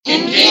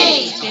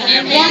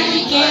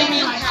Gaming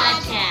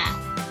Podcast.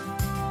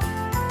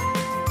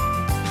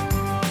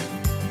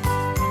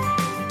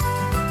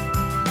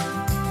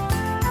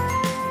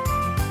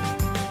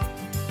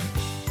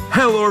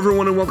 Hello,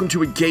 everyone, and welcome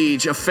to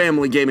Engage, a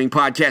family gaming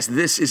podcast.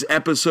 This is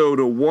episode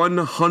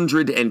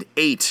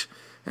 108,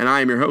 and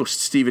I am your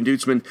host, Steven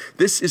Dutzman.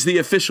 This is the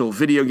official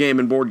video game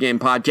and board game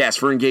podcast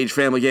for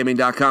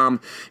EngageFamilyGaming.com.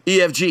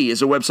 EFG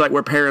is a website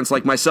where parents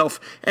like myself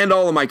and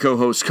all of my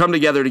co-hosts come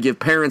together to give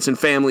parents and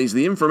families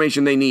the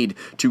information they need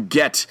to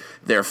get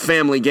their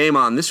family game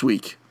on. This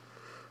week,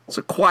 it's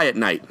a quiet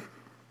night.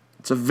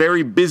 It's a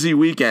very busy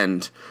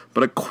weekend,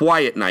 but a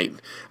quiet night.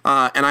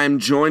 And I am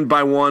joined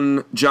by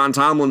one John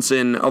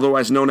Tomlinson,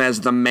 otherwise known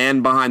as the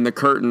man behind the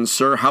curtain.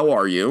 Sir, how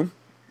are you?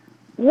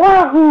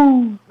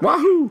 Wahoo!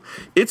 Wahoo!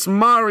 It's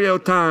Mario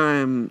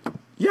time!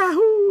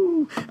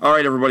 Yahoo! All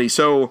right, everybody.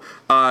 So,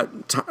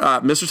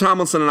 Mr.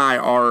 Tomlinson and I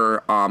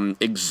are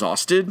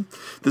exhausted.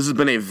 This has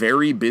been a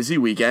very busy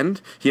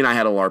weekend. He and I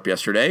had a LARP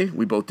yesterday.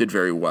 We both did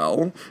very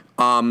well.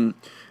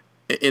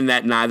 In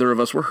that neither of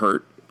us were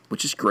hurt,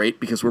 which is great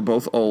because we're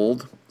both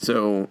old,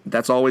 so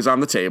that's always on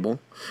the table.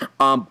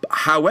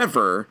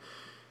 However,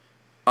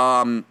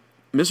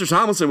 Mr.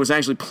 Tomlinson was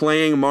actually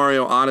playing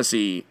Mario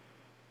Odyssey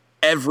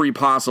every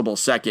possible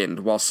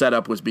second while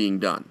setup was being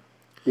done.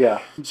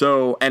 Yeah.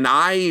 So, and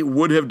I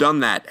would have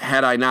done that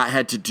had I not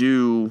had to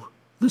do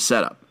the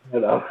setup.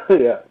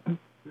 Yeah.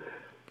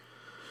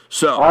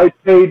 So I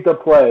paid to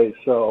play,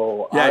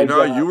 so yeah,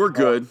 no, you were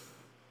good.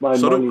 My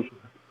So money.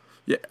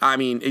 Yeah, I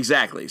mean,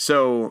 exactly.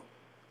 So,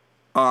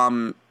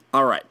 all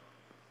right.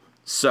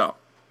 So,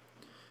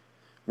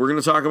 we're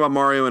going to talk about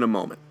Mario in a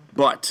moment.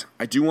 But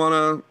I do want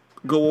to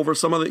go over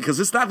some of the... Because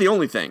it's not the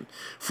only thing.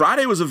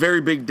 Friday was a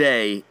very big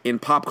day in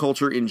pop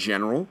culture in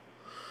general.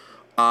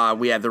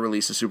 We had the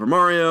release of Super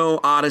Mario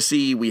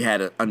Odyssey. We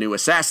had a new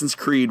Assassin's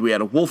Creed. We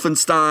had a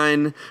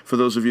Wolfenstein, for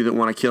those of you that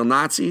want to kill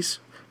Nazis.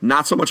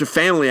 Not so much a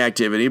family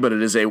activity, but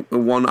it is a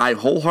one I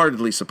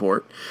wholeheartedly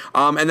support.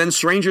 And then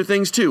Stranger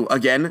Things 2.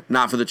 Again,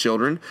 not for the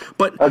children.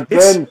 But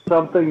Again,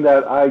 something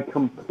that I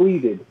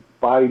completed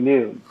by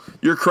noon.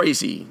 You're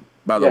crazy,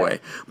 by the way.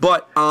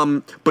 But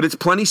it's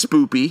plenty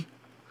spoopy.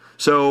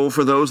 So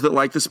for those that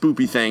like the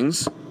spoopy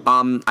things,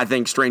 I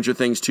think Stranger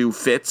Things 2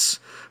 fits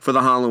for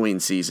the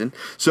Halloween season.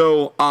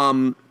 So,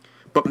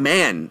 but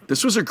man,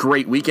 this was a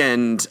great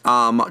weekend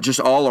just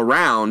all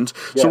around.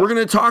 Yeah. So we're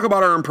going to talk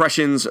about our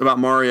impressions about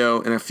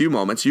Mario in a few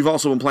moments. You've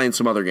also been playing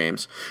some other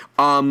games.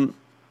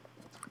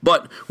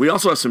 But we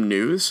also have some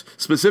news.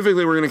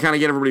 Specifically, we're going to kind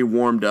of get everybody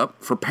warmed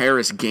up for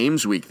Paris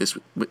Games Week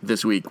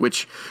this week,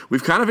 which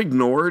we've kind of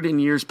ignored in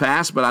years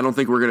past, but I don't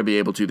think we're going to be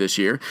able to this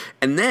year.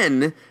 And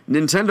then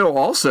Nintendo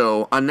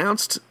also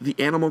announced the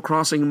Animal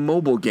Crossing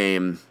mobile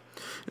game,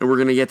 and we're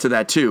going to get to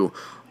that too.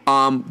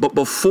 But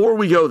before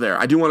we go there,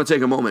 I do want to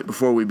take a moment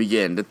before we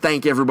begin to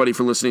thank everybody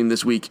for listening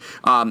this week.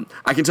 I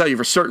can tell you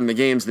for certain the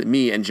games that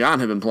me and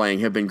John have been playing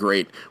have been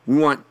great. We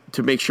want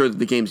to make sure that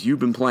the games you've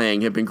been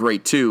playing have been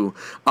great too.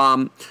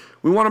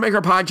 We want to make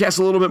our podcast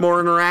a little bit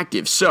more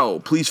interactive, so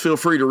please feel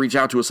free to reach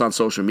out to us on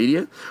social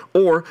media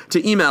or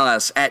to email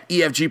us at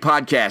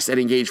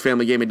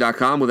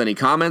efgpodcast@engagefamilygaming.com with any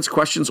comments,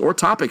 questions, or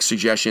topic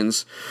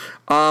suggestions.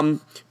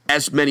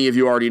 As many of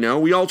you already know,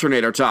 we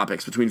alternate our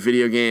topics between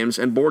video games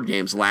and board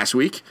games. Last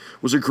week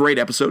was a great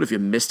episode. If you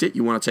missed it,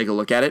 you want to take a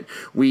look at it.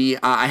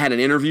 I had an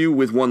interview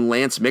with one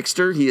Lance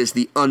Mixter. He is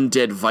the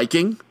Undead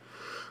Viking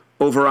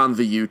over on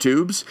the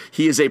YouTubes.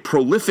 He is a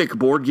prolific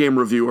board game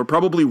reviewer,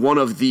 probably one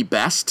of the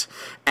best,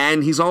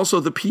 and he's also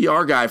the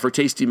PR guy for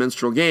Tasty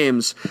Minstrel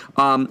Games,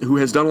 who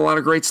has done a lot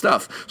of great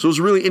stuff. So it was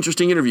a really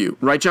interesting interview.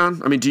 Right,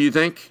 John? I mean, do you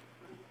think?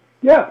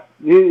 Yeah.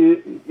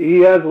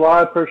 He has a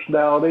lot of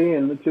personality,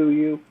 and the two of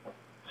you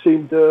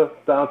seem to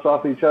bounce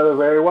off each other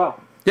very well.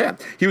 Yeah,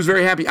 he was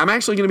very happy. I'm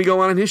actually going to be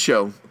going on his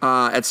show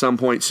at some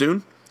point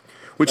soon,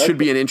 which should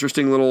be an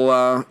interesting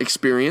little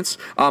experience.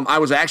 I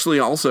was actually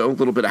also, a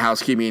little bit of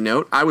housekeeping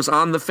note, I was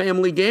on the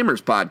Family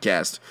Gamers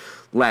podcast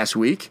last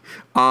week,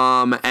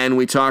 and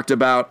we talked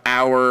about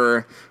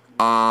some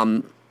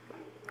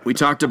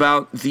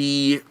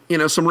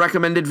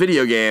recommended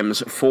video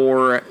games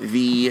for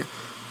the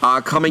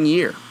coming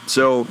year.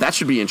 So that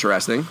should be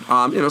interesting.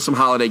 Some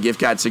holiday gift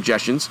guide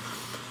suggestions.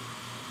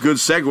 Good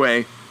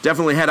segue.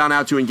 Definitely head on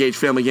out to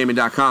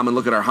EngageFamilyGaming.com and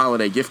look at our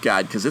holiday gift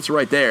guide because it's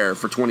right there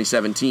for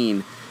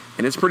 2017.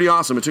 And it's pretty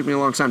awesome. It took me a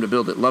long time to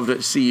build it. Love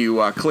to see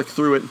you click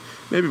through it,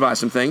 maybe buy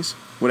some things.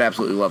 Would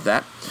absolutely love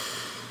that.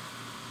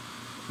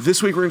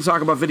 This week we're going to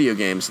talk about video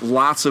games.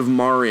 Lots of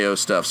Mario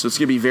stuff, so it's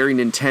going to be very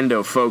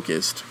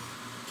Nintendo-focused.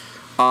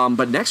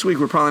 But next week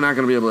we're probably not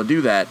going to be able to do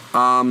that.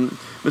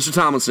 Mr.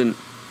 Tomlinson,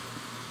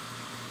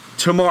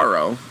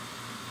 tomorrow,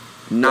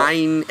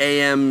 9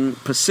 a.m.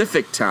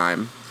 Pacific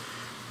time,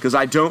 because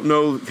I don't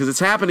know, because it's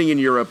happening in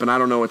Europe and I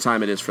don't know what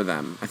time it is for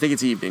them. I think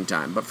it's evening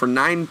time. But for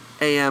 9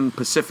 a.m.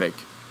 Pacific,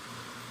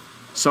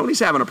 Sony's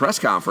having a press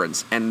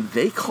conference, and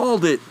they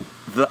called it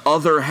the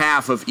other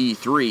half of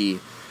E3.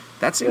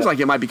 That seems like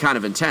it might be kind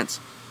of intense.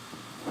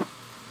 A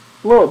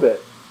little bit.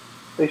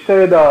 They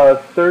said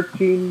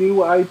 13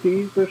 new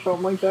IPs or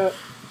something like that.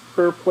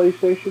 for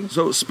PlayStation?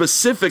 So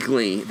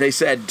specifically, they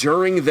said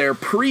during their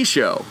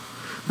pre-show,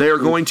 they are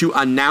going to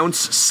announce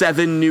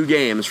 7 new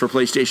games for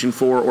PlayStation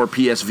 4 or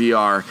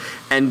PSVR,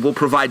 and will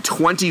provide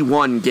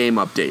 21 game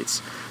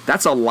updates.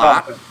 That's a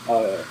lot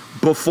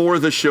before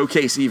the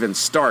showcase even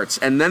starts.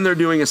 And then they're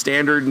doing a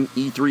standard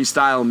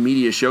E3-style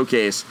media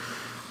showcase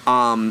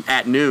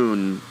at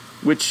noon,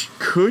 which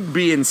could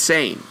be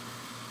insane.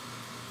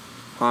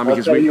 I'll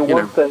tell you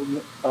one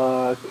thing,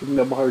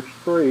 Kingdom Hearts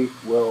 3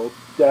 will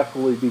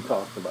definitely be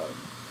talked about.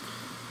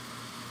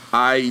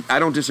 I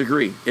don't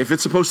disagree. If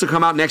it's supposed to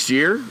come out next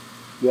year,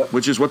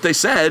 which is what they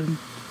said,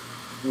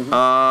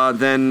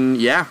 then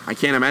yeah, I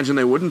can't imagine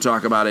they wouldn't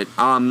talk about it.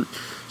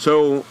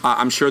 So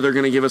I'm sure they're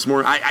going to give us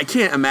more. I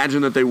can't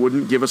imagine that they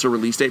wouldn't give us a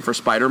release date for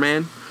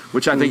Spider-Man,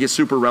 which I think is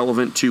super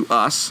relevant to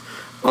us.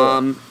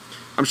 I'm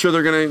sure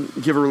they're going to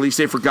give a release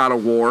date for God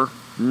of War,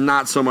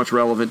 not so much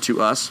relevant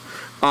to us.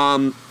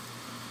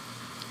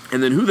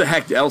 And then who the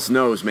heck else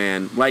knows,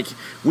 man? Like,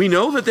 we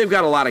know that they've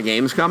got a lot of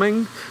games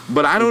coming,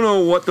 but I don't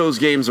know what those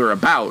games are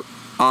about.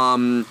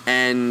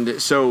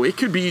 And so it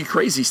could be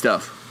crazy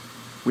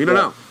stuff. We don't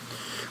know.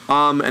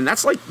 And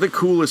that's like the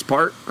coolest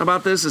part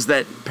about this is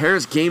that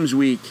Paris Games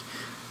Week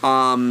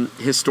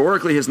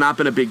historically has not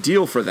been a big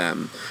deal for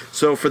them.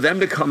 So for them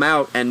to come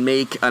out and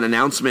make an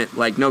announcement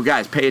like, no,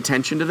 guys, pay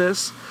attention to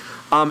this,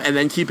 and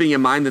then keeping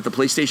in mind that the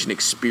PlayStation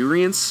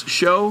Experience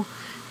show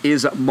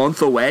is a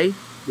month away,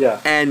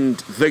 and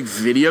the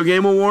Video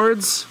Game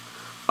Awards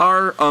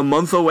are a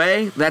month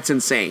away, that's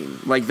insane.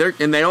 Like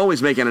they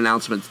always make an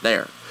announcement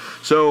there.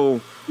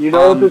 So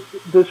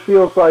this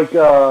feels like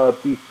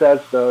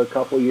Bethesda a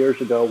couple years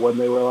ago when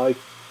they were like,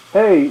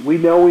 "Hey, we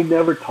know we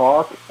never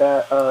talk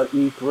at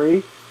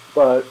E3,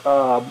 but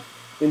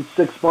in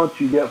 6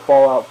 months you get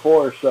Fallout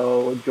 4,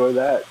 so enjoy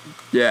that."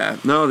 Yeah,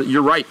 no,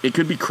 you're right. It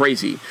could be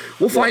crazy.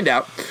 We'll find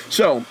out.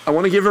 So I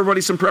want to give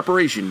everybody some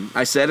preparation.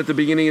 I said at the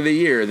beginning of the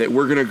year that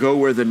we're going to go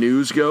where the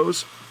news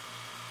goes.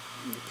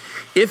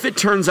 If it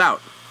turns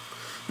out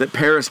that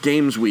Paris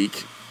Games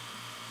Week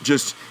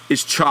just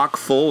is chock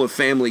full of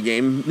family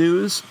game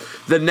news,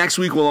 then next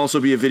week will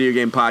also be a video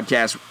game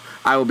podcast.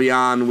 I will be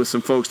on with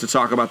some folks to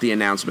talk about the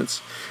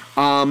announcements.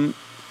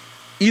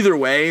 Either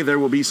way, there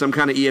will be some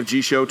kind of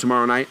EFG show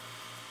tomorrow night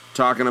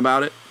talking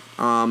about it.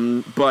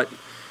 But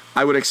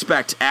I would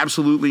expect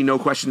absolutely no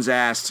questions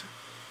asked.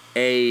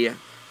 That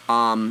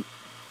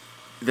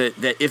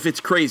if it's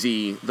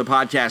crazy, the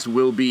podcast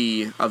will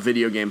be a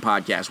video game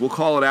podcast. We'll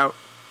call it out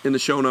in the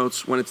show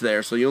notes when it's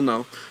there, so you'll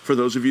know. For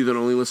those of you that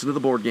only listen to the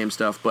board game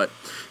stuff, but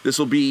this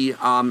will be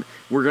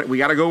we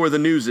got to go where the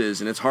news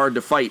is, and it's hard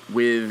to fight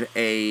with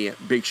a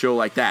big show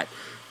like that.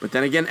 But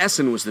then again,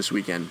 Essen was this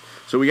weekend,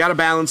 so we got to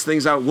balance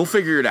things out. We'll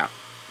figure it out,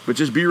 but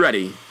just be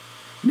ready.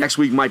 Next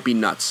week might be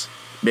nuts.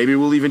 Maybe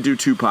we'll even do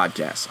 2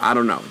 podcasts. I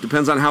don't know.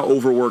 Depends on how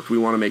overworked we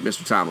want to make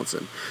Mr.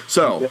 Tomlinson.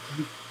 So,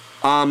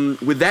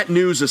 with that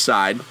news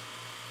aside,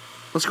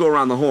 let's go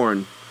around the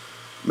horn.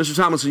 Mr.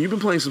 Tomlinson, you've been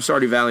playing some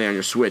Stardew Valley on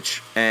your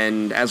Switch,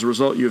 and as a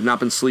result, you have not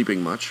been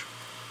sleeping much.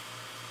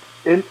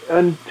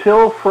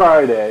 Until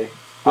Friday,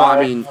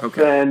 I've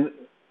been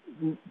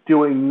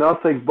doing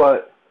nothing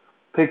but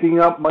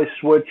picking up my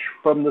Switch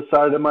from the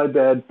side of my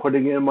bed,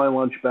 putting it in my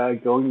lunch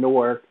bag, going to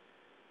work,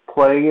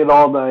 playing it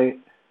all night,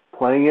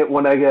 playing it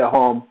when I get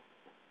home,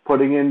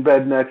 putting it in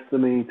bed next to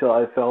me until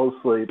I fell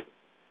asleep,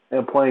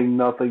 and playing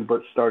nothing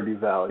but Stardew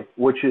Valley,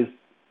 which is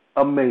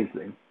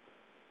amazing.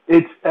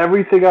 It's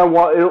everything I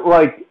want.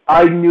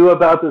 I knew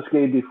about this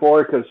game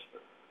before because,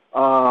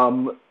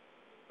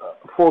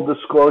 full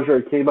disclosure,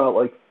 it came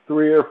out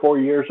 3 or 4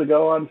 years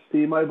ago on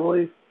Steam, I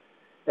believe.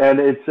 And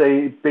it's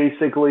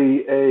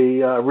basically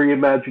a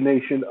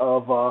reimagination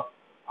of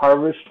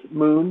Harvest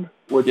Moon,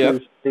 which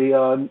is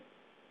a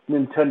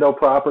Nintendo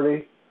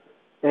property.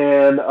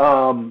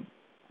 And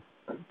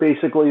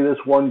basically this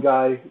one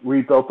guy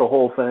rebuilt the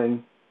whole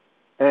thing.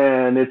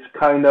 And it's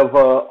kind of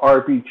a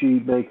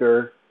RPG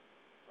Maker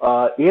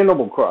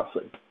Animal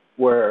Crossing,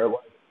 where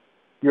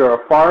you're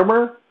a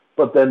farmer,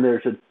 but then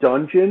there's a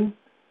dungeon.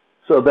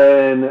 So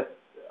then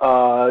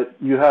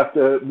you have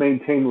to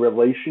maintain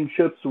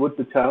relationships with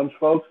the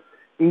townsfolk,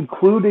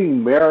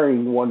 including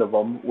marrying one of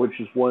them, which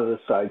is one of the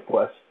side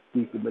quests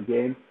deep in the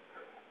game.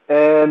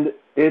 And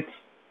it's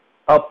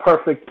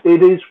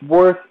it is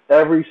worth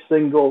every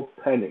single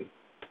penny.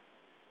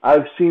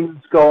 I've seen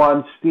this go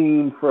on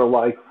Steam for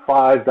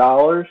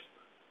 $5,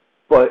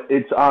 but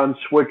it's on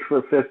Switch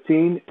for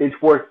 $15.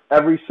 It's worth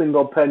every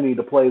single penny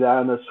to play that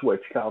on a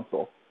Switch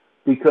console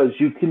because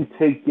you can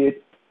take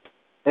it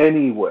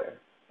anywhere.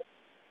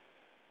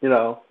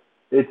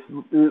 It's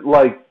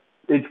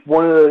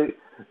one of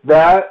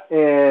that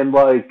and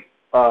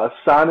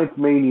Sonic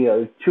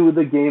Mania, 2 of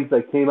the games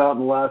that came out in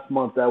the last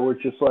month that were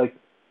just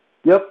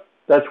yep,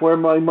 that's where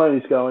my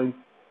money's going.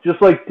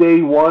 Just like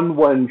day one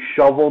when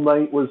Shovel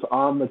Knight was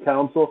on the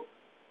console,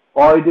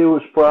 all I did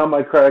was put on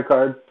my credit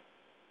card,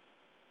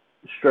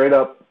 straight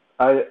up.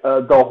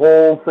 The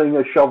whole thing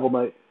of Shovel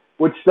Knight,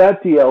 which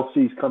that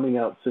DLC is coming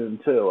out soon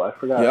too. I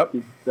forgot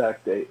the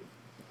exact date.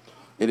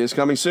 It is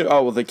coming soon.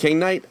 Oh, well, the King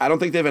Knight? I don't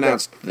think they've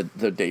announced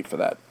the date for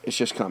that. It's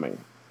just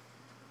coming.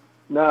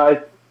 No,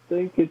 I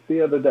think it's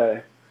the other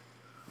day.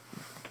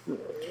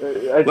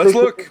 Let's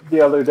look.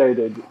 The other day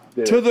they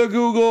did. To the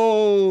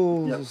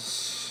Googles.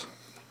 Yep.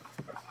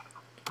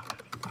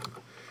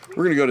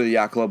 We're going to go to the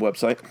Yacht Club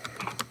website.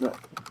 No.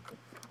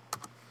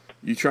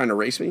 You trying to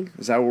race me?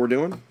 Is that what we're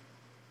doing?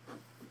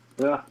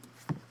 Yeah.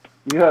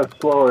 You have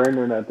slower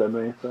internet than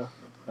me, so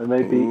I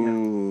may beat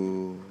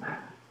you.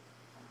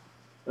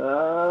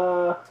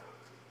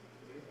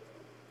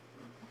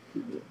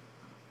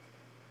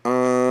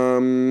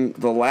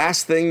 The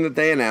last thing that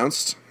they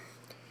announced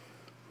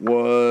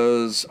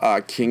was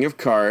King of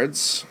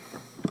Cards.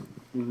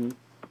 Mm-hmm.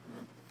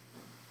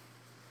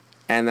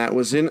 And that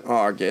was in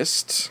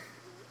August.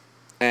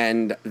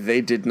 And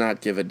they did not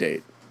give a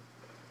date.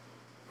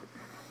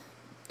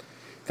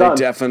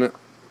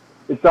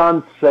 It's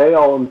on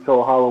sale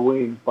until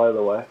Halloween, by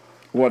the way.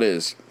 What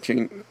is?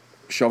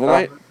 Shovel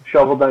Knight?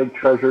 Shovel Knight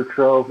Treasure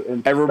Trove.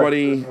 And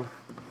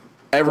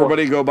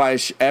Everybody go buy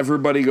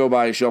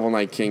Shovel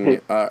Knight King.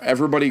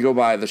 Everybody go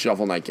buy the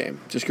Shovel Knight game.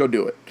 Just go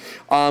do it.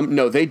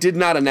 No, they did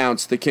not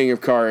announce the King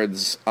of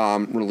Cards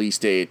release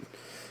date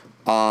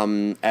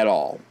at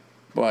all.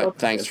 But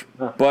thanks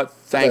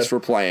for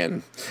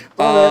playing.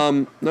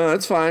 No,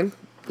 that's fine.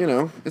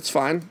 It's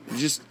fine. You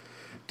just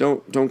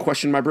don't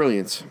question my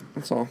brilliance.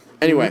 That's all.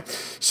 Anyway,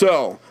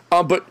 so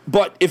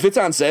but if it's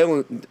on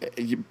sale,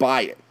 you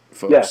buy it,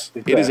 folks. Yes,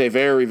 exactly. It is a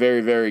very, very,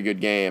 very good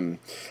game.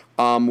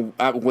 When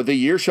the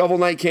year Shovel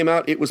Knight came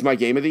out, it was my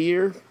game of the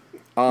year,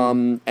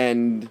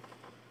 and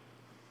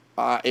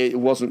it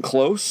wasn't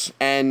close.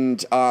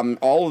 And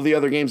all of the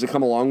other games that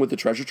come along with the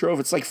Treasure Trove,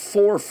 it's like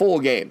 4 full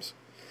games.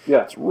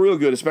 Yeah, it's real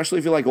good, especially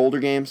if you like older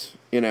games.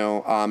 It's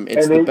and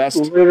the best.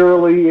 It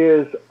literally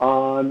is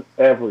on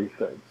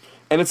everything.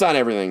 And it's on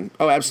everything.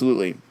 Oh,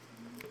 absolutely.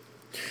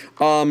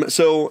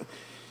 So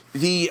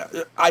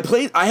I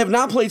have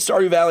not played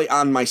Stardew Valley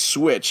on my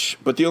Switch,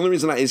 but the only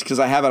reason is because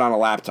I have it on a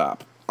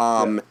laptop.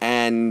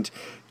 And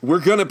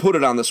we're gonna put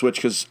it on the Switch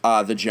because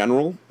the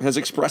General has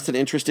expressed an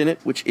interest in it,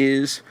 which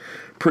is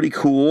pretty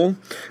cool.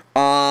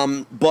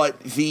 But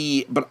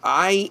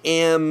I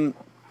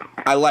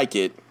like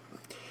it.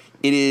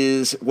 It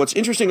is what's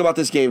interesting about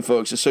this game,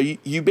 folks. Is so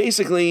you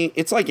basically,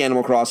 it's like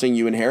Animal Crossing.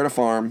 You inherit a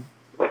farm.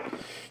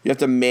 You have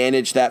to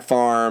manage that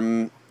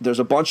farm. There's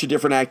a bunch of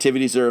different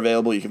activities that are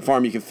available. You can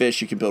farm, you can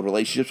fish, you can build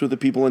relationships with the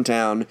people in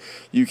town.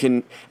 You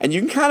can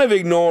kind of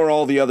ignore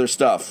all the other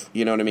stuff.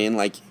 You know what I mean?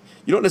 Like,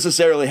 you don't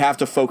necessarily have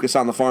to focus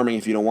on the farming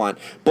if you don't want,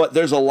 but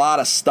there's a lot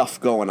of stuff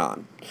going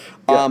on.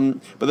 Yeah.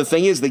 But the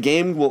thing is, the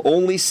game will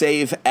only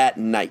save at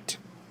night.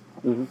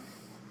 Mm-hmm.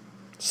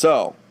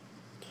 So,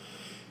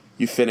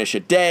 you finish a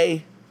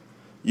day,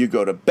 you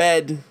go to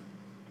bed,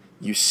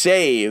 you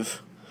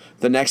save.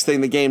 The next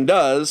thing the game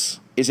does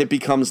is it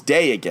becomes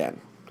day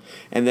again.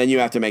 And then you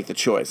have to make the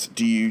choice.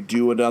 Do you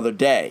do another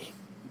day?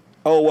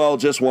 Oh, well,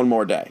 just one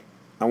more day.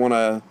 I want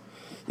to,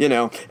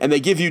 and they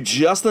give you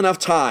just enough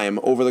time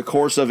over the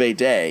course of a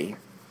day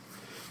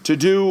to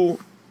do,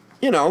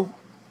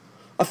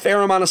 a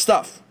fair amount of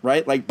stuff,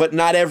 right? Like, but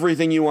not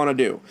everything you want to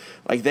do.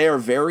 Like, they are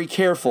very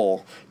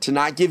careful to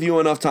not give you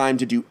enough time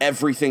to do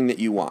everything that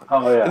you want.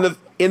 Oh, yeah.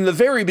 In the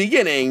very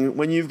beginning,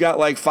 when you've got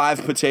like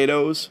 5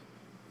 potatoes,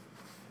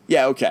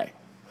 yeah, okay.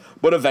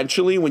 But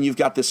eventually, when you've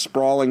got this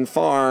sprawling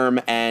farm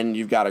and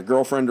you've got a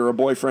girlfriend or a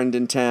boyfriend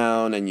in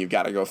town and you've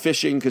got to go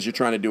fishing because you're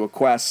trying to do a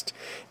quest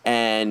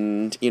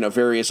and,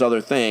 various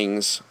other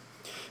things,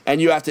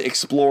 and you have to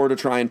explore to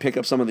try and pick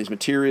up some of these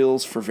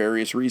materials for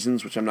various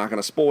reasons, which I'm not going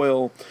to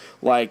spoil,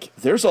 like,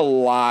 there's a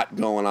lot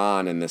going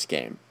on in this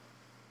game.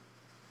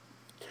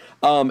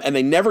 And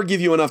they never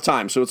give you enough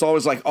time, so it's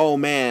always like, oh,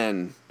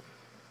 man,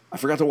 I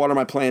forgot to water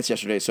my plants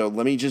yesterday, so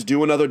let me just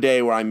do another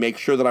day where I make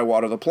sure that I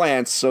water the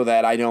plants so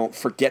that I don't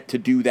forget to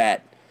do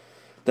that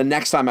the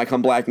next time I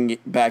come back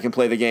and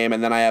play the game,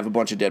 and then I have a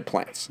bunch of dead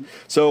plants.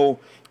 So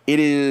it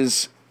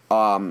is,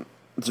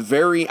 it's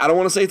very, I don't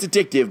want to say it's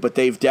addictive, but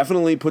they've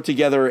definitely put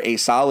together a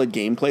solid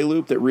gameplay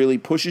loop that really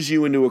pushes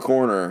you into a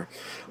corner,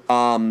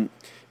 and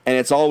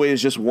it's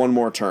always just one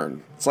more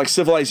turn. It's like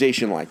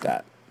Civilization like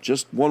that,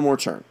 just one more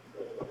turn.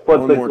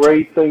 But the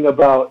great thing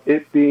about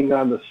it being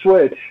on the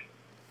Switch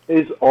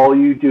is all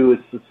you do is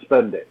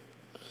suspend it.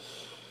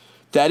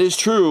 That is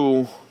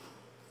true.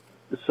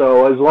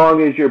 So as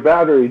long as your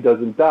battery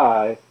doesn't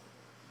die,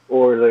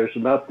 or there's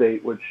an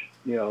update, which,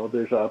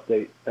 there's an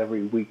update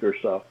every week or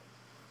so,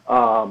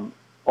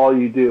 all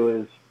you do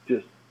is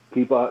just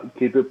keep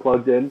it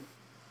plugged in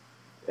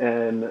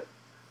and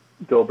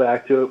go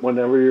back to it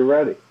whenever you're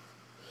ready.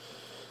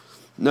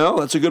 No,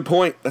 that's a good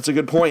point.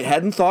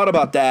 Hadn't thought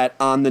about that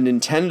on the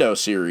Nintendo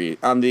series,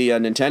 on the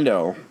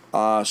Nintendo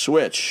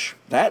Switch.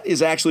 That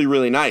is actually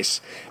really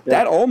nice. Yeah.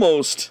 That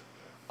almost,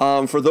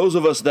 for those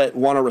of us that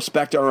want to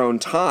respect our own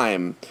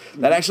time,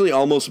 that actually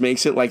almost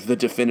makes it like the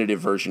definitive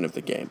version of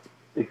the game.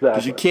 Exactly.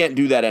 Because you can't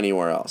do that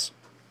anywhere else.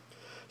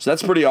 So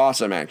that's pretty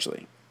awesome,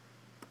 actually.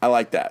 I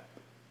like that.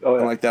 Oh,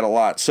 yeah. I like that a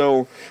lot.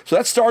 So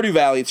that's Stardew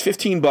Valley. It's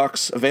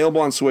 $15, available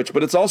on Switch,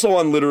 but it's also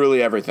on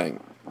literally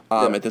everything.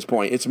 at this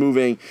point. It's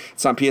moving.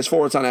 It's on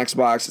PS4. It's on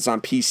Xbox. It's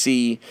on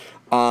PC.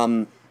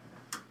 So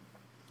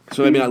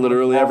maybe not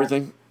literally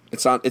everything.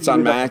 It's on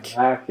Mac.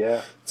 Mac,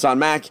 yeah. It's on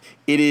Mac.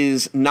 It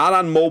is not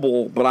on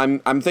mobile, but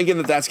I'm thinking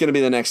that that's going to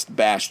be the next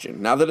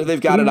bastion. Now that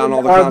they've got it on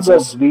all the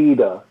consoles. On the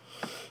Vita.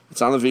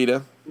 It's on the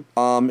Vita.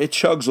 It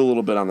chugs a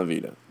little bit on the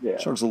Vita. Yeah.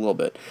 Chugs a little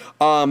bit.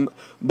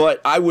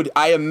 But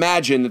I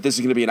imagine that this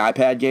is going to be an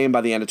iPad game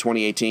by the end of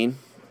 2018.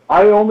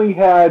 I only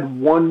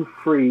had one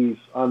freeze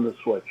on the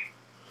Switch.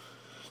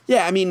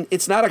 Yeah, I mean,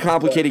 it's not a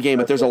complicated game,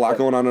 but there's a lot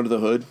going on under the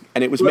hood,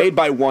 and it was made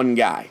by one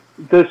guy.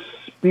 The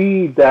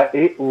speed that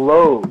it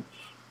loads,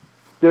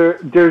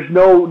 there's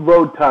no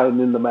load time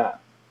in the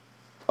map.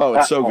 Oh,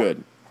 it's so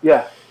good.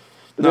 Yeah.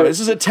 No,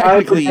 this is a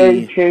technically... Time per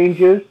day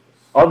changes,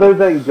 other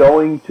than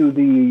going to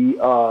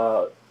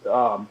the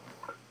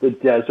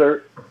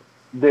desert,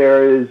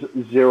 there is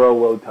zero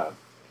load time.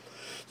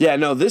 Yeah,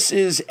 no, this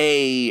is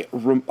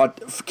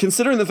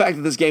considering the fact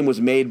that this game was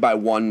made by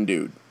one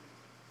dude.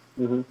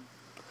 Mm-hmm.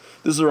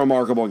 This is a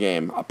remarkable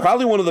game.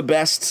 Probably one of the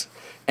best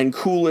and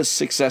coolest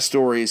success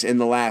stories in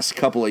the last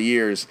couple of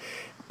years.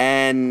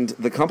 And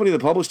the company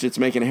that published it's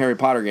making a Harry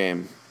Potter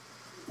game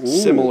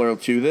similar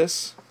to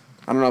this.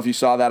 I don't know if you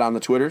saw that on the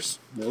Twitters.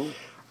 No.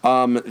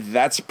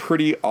 That's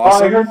pretty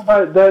awesome. Oh, I heard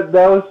about that.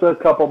 That was a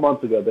couple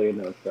months ago they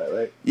announced that,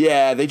 right?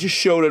 Yeah, they just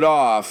showed it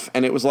off,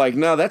 and it was like,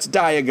 no, that's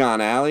Diagon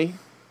Alley.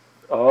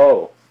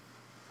 Oh.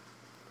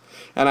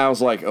 And I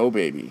was like, oh,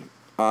 baby.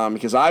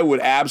 Because I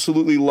would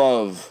absolutely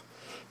love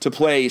to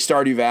play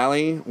Stardew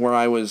Valley, where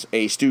I was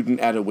a student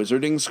at a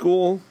wizarding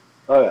school.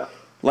 Oh, yeah.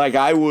 Like,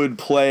 I would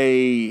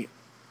play...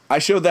 I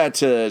showed that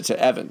to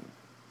Evan,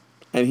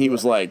 and he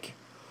was like,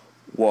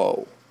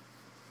 whoa.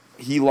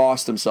 He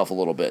lost himself a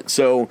little bit.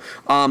 So,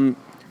 I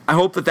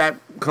hope that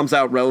comes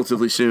out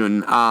relatively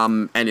soon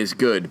and is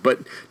good. But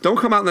don't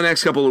come out in the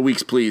next couple of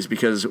weeks, please,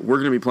 because we're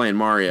going to be playing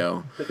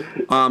Mario.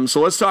 So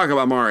let's talk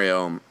about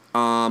Mario.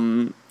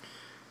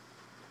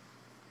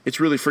 It's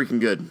really freaking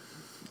good.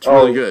 It's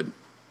really good.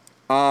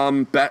 How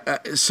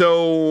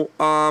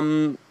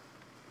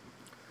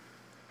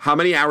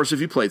many hours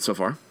have you played so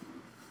far?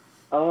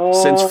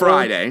 Since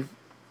Friday.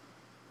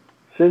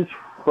 Since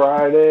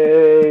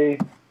Friday,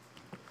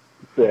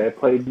 I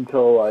played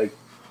until like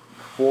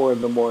 4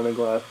 in the morning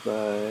last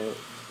night.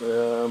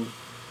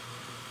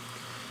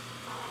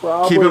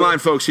 Keep in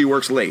mind, folks, he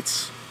works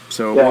late.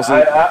 So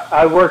yeah,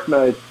 I work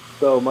nights,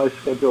 so my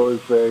schedule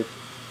is very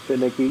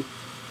finicky.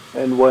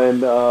 And when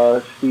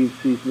Steve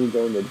sees me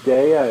during the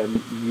day, I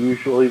am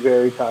usually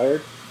very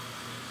tired.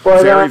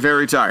 But, very,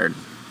 very tired.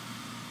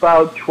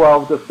 About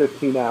 12 to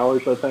 15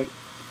 hours, I think.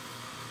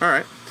 All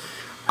right.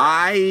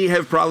 I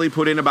have probably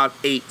put in about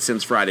 8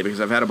 since Friday because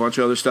I've had a bunch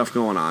of other stuff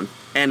going on.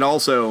 And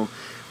also,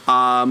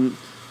 the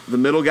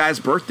middle guy's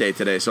birthday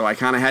today, so I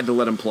kind of had to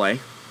let him play.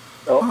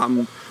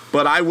 Oh.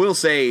 But I will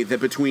say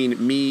that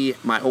between me,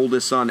 my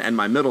oldest son, and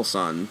my middle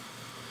son,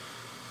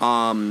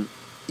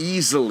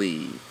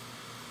 easily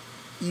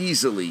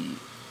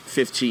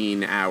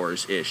 15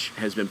 hours-ish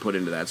has been put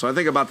into that. So I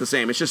think about the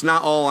same. It's just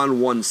not all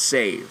on one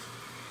save.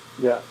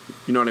 Yeah.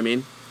 You know what I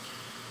mean?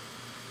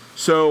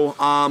 So,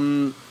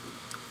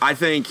 I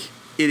think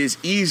it is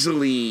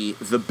easily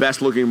the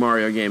best-looking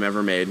Mario game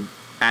ever made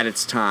at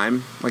its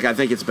time. Like, I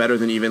think it's better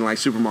than even, like,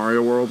 Super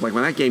Mario World. Like,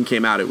 when that game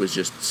came out, it was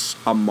just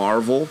a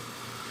marvel.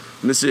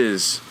 And this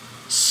is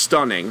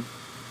stunning.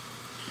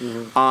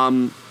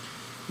 Mm-hmm.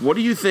 What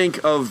do you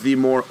think of the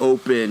more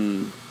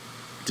open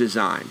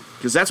design?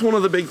 Because that's one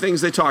of the big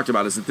things they talked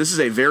about, is that this is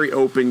a very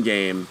open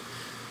game.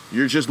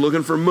 You're just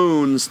looking for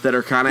moons that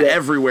are kind of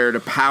everywhere to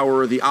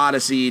power the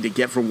Odyssey to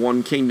get from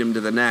one kingdom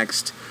to the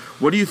next.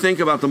 What do you think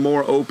about the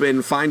more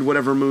open, find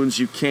whatever moons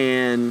you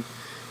can,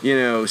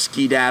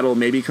 skedaddle,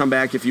 maybe come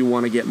back if you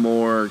want to get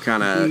more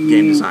kind of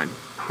game design?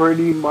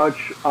 Pretty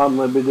much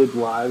unlimited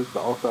lives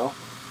also.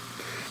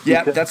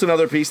 Yeah, that's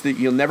another piece that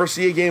you'll never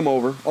see a game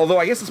over. Although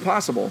I guess it's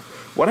possible.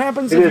 What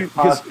happens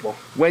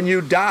when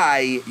you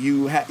die,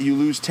 you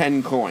lose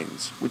 10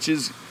 coins, which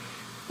is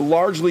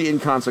largely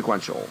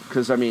inconsequential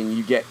because,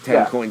 you get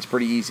 10 coins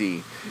pretty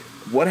easy.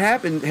 What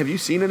happened? Have you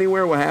seen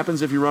anywhere what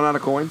happens if you run out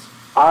of coins?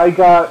 I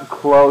got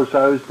close.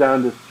 I was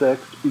down to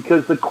 6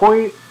 because the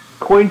coins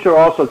are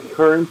also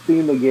currency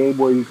in the game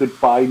where you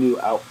could buy new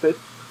outfits.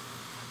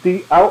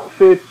 The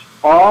outfits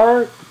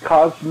are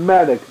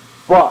cosmetic,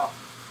 but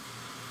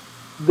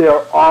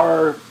there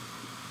are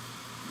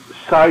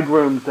side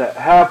rooms that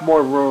have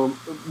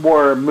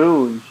more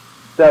moons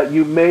that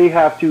you may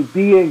have to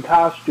be in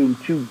costume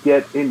to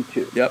get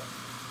into. Yep.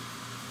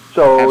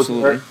 So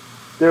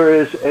there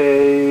is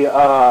a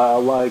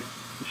like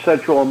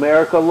Central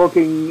America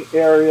looking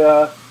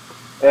area,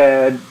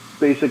 and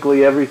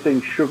basically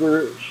everything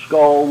Sugar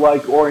Skull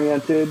like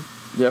oriented.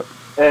 Yep.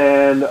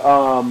 And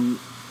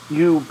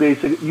you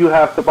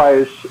have to buy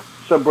a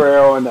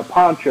sombrero and a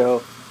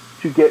poncho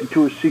to get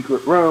into a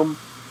secret room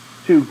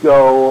to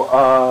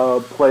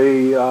go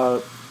play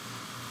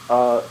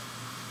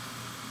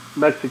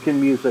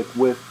Mexican music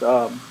with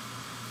other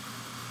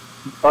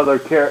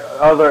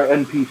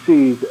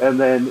NPCs, and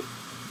then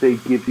they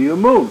give you a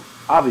moon,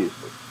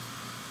 obviously.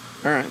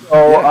 All right.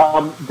 So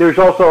Yeah. there's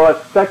also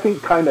a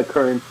second kind of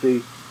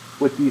currency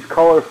with these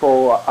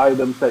colorful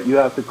items that you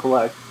have to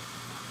collect,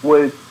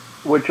 with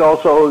which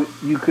also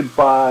you could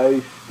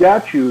buy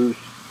statues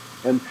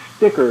and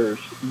stickers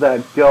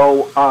that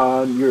go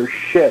on your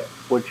ship,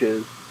 which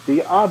is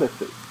the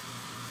Odyssey.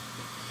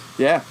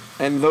 Yeah.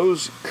 And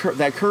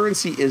that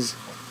currency is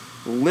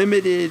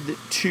limited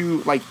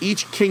to, like,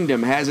 each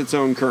kingdom has its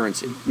own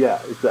currency. Yeah,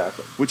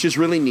 exactly. Which is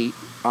really neat.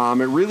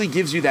 It really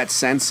gives you that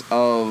sense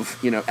of,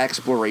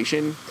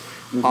 exploration.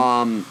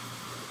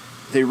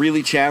 They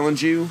really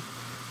challenge you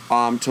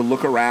to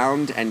look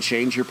around and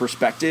change your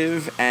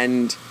perspective.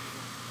 And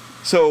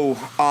so,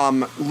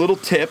 little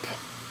tip,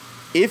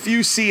 if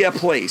you see a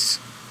place,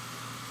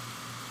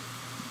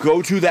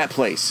 go to that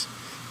place.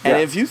 And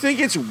if you think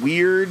it's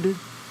weird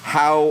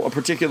how a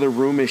particular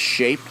room is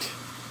shaped,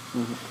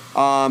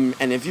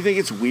 and if you think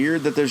it's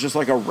weird that there's just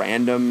like a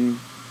random,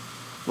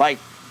 like,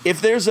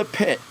 if there's a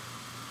pit,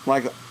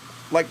 like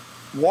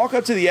walk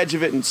up to the edge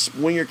of it and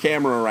swing your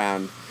camera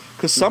around,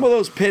 because some of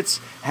those pits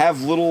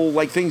have little,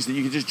 like, things that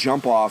you can just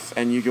jump off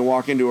and you can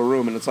walk into a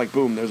room and it's like,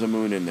 boom, there's a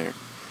moon in there.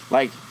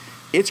 Like,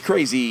 it's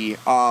crazy.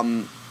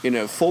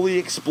 Fully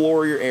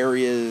explore your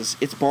areas.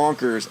 It's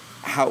bonkers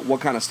what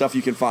kind of stuff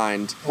you can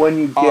find. When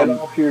you get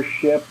off your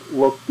ship,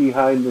 look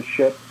behind the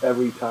ship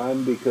every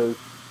time, because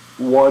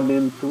 1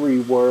 in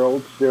 3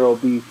 worlds there will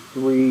be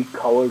 3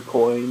 color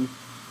coins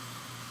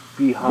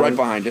right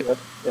behind it.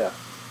 Yeah.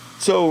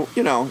 So,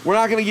 we're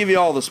not going to give you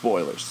all the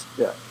spoilers.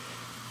 Yeah.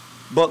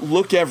 But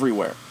look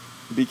everywhere,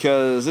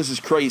 because this is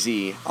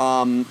crazy.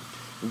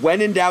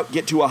 When in doubt,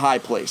 get to a high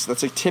place.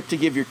 That's a tip to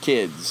give your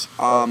kids.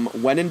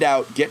 When in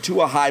doubt, get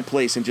to a high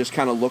place and just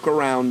kind of look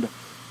around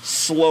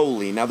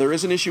slowly. Now, there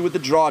is an issue with the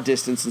draw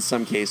distance in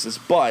some cases,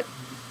 but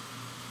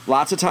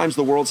lots of times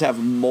the worlds have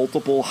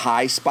multiple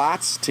high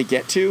spots to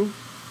get to.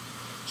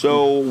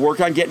 So work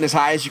on getting as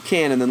high as you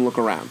can and then look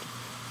around.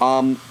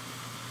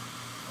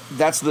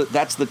 That's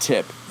the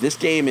tip. This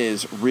game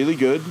is really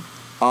good.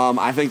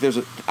 I think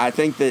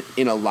that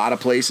in a lot of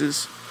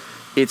places,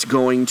 it's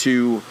going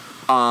to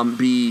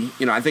be.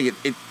 I think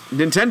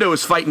Nintendo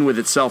is fighting with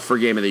itself for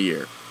Game of the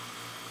Year.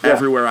 Yeah.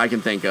 Everywhere I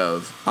can think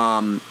of,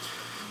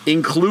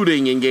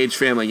 including Engaged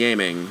Family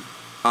Gaming.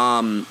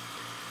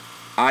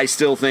 I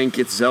still think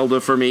it's Zelda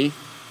for me,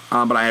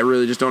 but I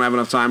really just don't have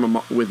enough time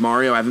with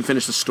Mario. I haven't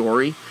finished the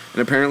story,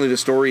 and apparently the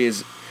story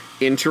is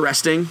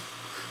interesting.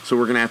 So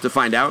we're gonna have to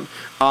find out.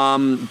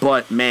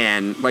 But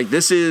man, like,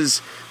 this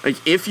is, like,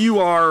 if you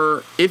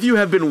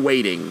have been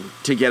waiting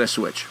to get a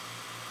Switch,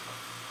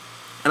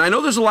 and I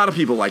know there's a lot of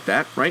people like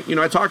that, right?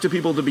 I talked to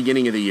people at the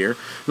beginning of the year.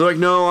 They're like,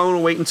 no, I want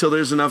to wait until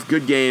there's enough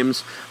good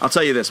games. I'll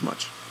tell you this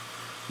much: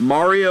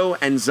 Mario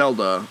and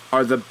Zelda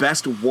are the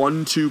best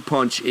 1-2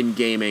 punch in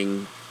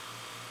gaming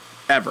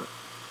ever.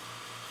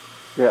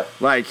 Yeah.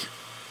 Like,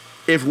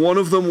 if one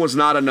of them was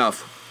not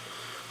enough,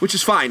 which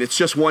is fine, it's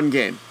just one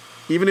game.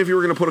 Even if you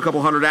were going to put a couple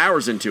 100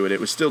 hours into it, it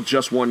was still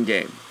just one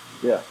game.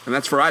 Yeah. And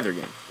that's for either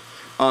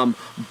game.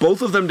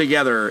 Both of them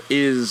together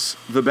is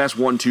the best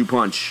 1-2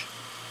 punch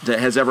that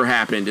has ever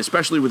happened,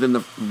 especially within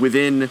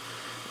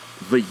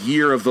the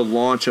year of the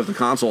launch of the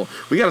console.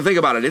 We got to think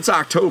about it. It's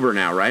October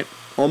now, right?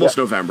 Almost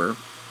November.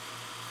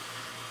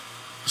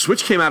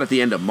 Switch came out at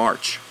the end of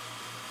March.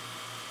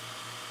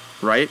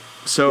 Right?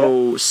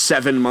 So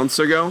 7 months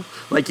ago.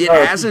 Like, it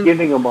hasn't.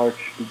 Beginning of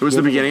March. It was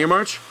the beginning of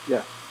March?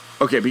 Yeah.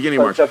 Okay, beginning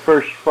of March. The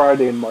first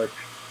Friday in March.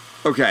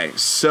 Okay,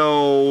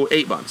 so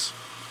 8 months.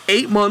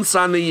 8 months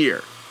on the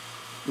year.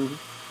 Mm-hmm.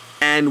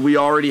 And we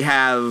already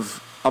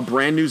have a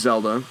brand new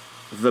Zelda,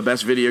 the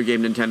best video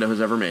game Nintendo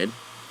has ever made.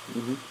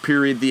 Mm-hmm.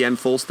 Period, the end,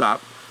 full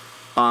stop.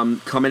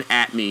 Coming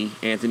at me,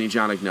 Anthony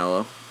John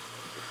Agnello.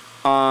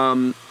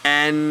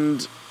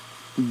 And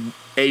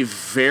a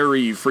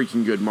very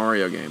freaking good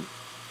Mario game.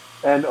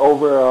 And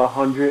over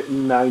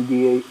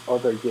 198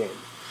 other games.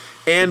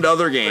 And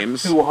other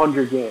games.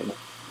 200 games.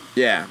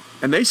 Yeah.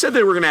 And they said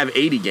they were going to have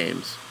 80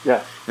 games.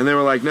 Yeah. And they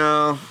were like,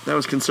 no, that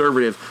was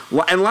conservative.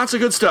 And lots of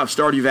good stuff,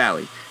 Stardew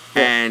Valley.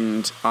 Yeah.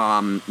 And,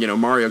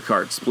 Mario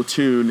Kart,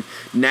 Splatoon.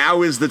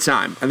 Now is the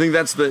time. I think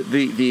that's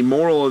the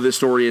moral of this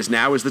story is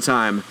now is the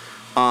time.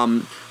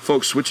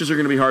 Folks, Switches are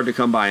going to be hard to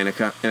come by in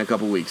a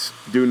couple weeks.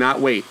 Do not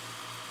wait.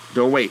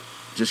 Don't wait.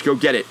 Just go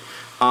get it.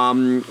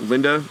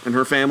 Linda and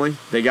her family,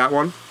 they got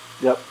one.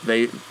 Yep.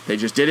 They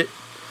just did it.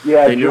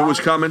 Yeah. They knew it was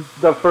coming.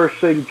 The first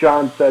thing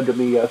John said to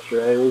me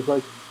yesterday was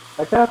like,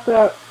 I got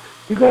that.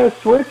 You got a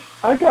Switch?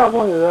 I got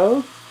one of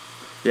those.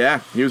 Yeah,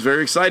 he was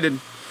very excited.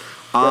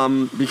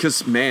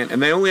 Because, man,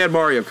 and they only had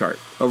Mario Kart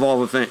of all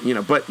the things,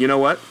 but you know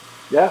what?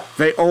 Yeah.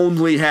 They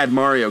only had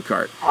Mario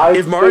Kart.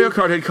 If Mario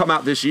Kart had come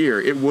out this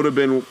year, it would have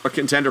been a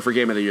contender for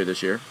Game of the Year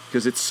this year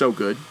because it's so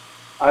good.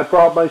 I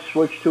brought my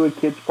Switch to a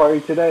kid's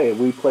party today.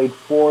 We played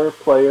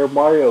 4-player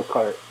Mario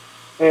Kart.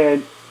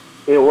 And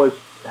it was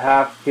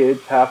half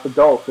kids, half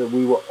adults, and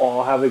we were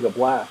all having a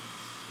blast.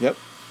 Yep.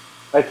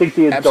 I think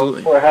the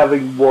adults were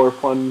having more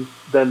fun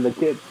than the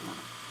kids.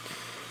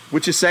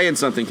 Which is saying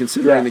something,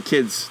 considering the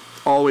kids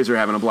always are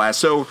having a blast.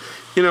 So,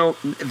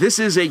 this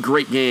is a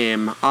great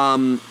game.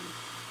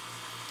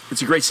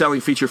 It's a great selling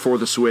feature for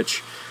the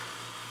Switch.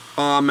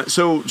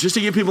 So just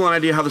to give people an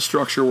idea how the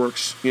structure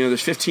works,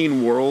 there's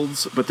 15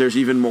 worlds, but there's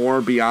even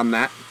more beyond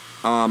that.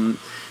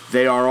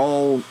 They are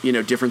all,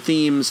 different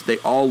themes. They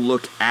all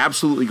look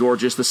absolutely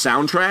gorgeous. The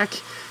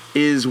soundtrack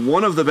is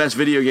one of the best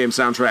video game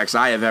soundtracks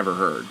I have ever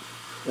heard.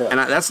 Yeah. And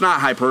that's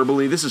not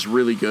hyperbole. This is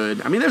really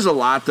good. I mean, there's a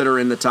lot that are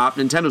in the top.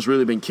 Nintendo's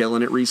really been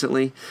killing it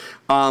recently.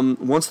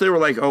 Once they were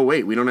like, oh,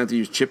 wait, we don't have to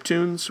use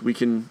chiptunes. We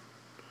can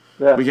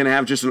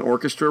have just an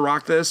orchestra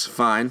rock this.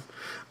 Fine.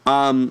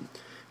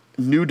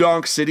 New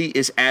Donk City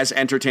is as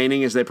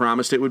entertaining as they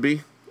promised it would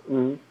be.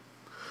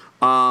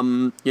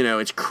 Mm-hmm.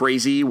 It's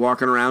crazy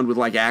walking around with,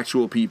 like,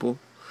 actual people.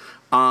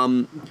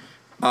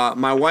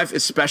 My wife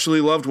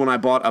especially loved when I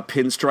bought a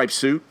pinstripe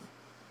suit.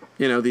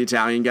 The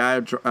Italian guy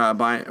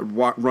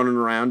running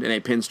around in a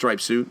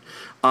pinstripe suit.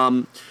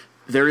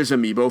 There is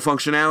amiibo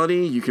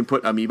functionality. You can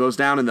put amiibos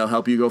down, and they'll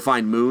help you go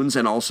find moons,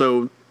 and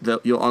also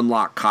you'll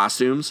unlock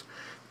costumes.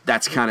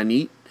 That's kind of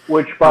neat.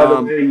 Which, by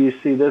the way, you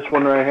see this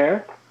one right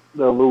here?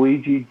 The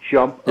Luigi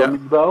Jump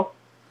amiibo?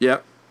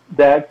 Yep.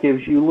 That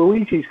gives you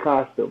Luigi's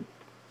costume.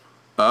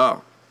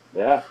 Oh.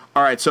 Yeah.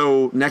 All right,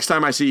 so next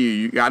time I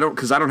see you,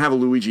 because I don't have a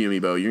Luigi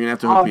amiibo. You're going to have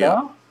to hook me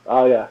up.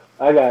 Oh, yeah.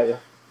 I got you.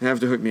 You have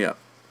to hook me up.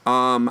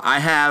 I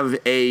have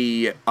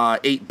a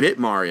 8-bit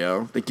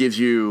Mario that gives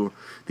you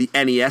the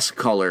NES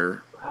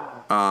color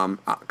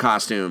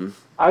costume.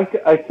 I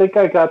think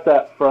I got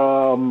that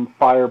from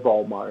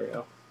Fireball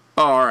Mario.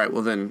 Oh, all right.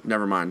 Well, then,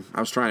 never mind. I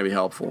was trying to be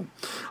helpful.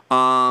 But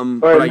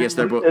I guess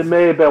they're both... It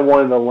may have been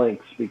one of the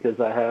links, because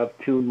I have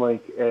Toon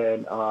Link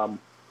and...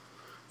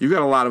 You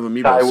got a lot of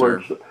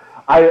amiibos, sir.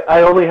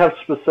 I only have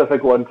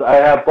specific ones. I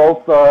have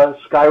both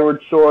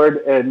Skyward Sword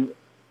and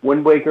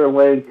Wind Waker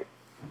Link,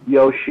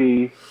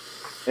 Yoshi,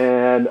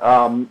 and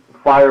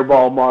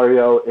Fireball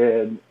Mario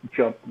and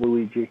Jump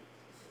Luigi.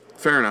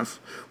 Fair enough.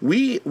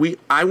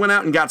 I went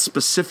out and got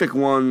specific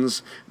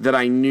ones that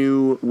I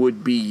knew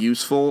would be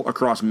useful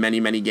across many,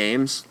 many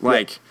games.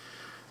 Like,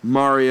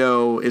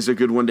 Mario is a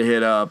good one to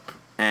hit up,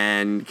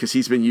 and because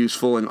he's been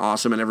useful and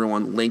awesome and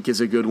everyone. Link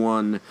is a good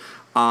one.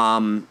 So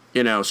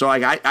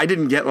I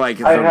didn't get, like,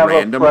 the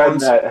random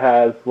ones. I have a friend that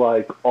has,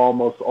 like,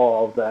 almost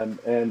all of them,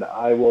 and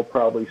I will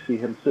probably see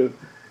him soon.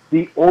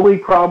 The only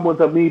problem with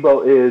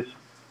Amiibo is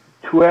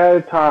 2 at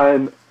a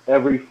time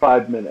every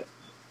 5 minutes.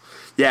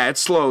 Yeah,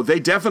 it's slow. They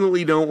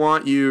definitely don't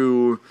want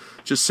you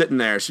just sitting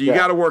there, so you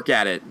got to work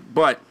at it.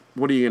 But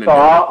what are you going to do?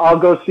 I'll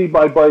go see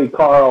my buddy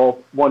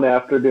Carl one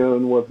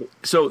afternoon.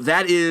 So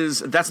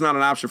that's not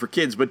an option for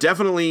kids, but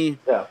definitely,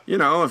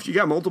 if you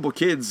got multiple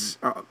kids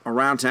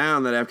around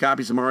town that have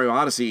copies of Mario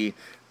Odyssey,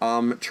 work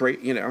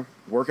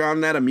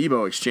on that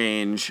Amiibo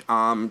exchange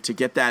to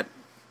get that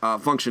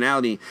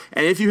functionality.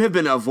 And if you have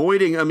been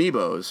avoiding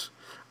Amiibos,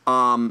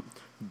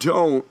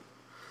 don't.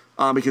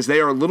 Because they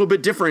are a little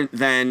bit different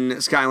than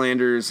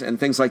Skylanders and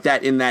things like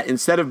that, in that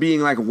instead of being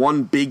like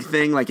one big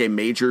thing, like a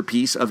major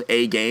piece of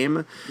a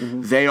game,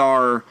 they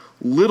are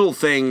little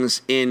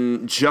things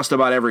in just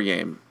about every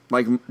game.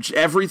 Like,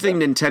 everything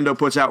Nintendo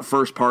puts out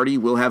first party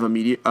will have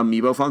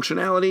Amiibo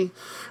functionality.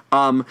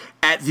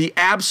 At the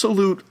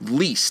absolute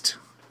least,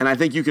 and I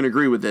think you can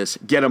agree with this,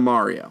 get a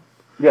Mario.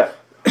 Yeah.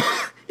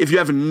 If you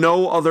have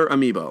no other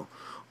Amiibo,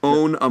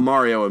 own a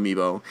Mario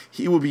amiibo.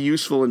 He will be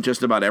useful in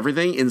just about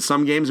everything. In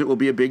some games, it will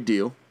be a big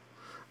deal,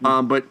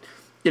 but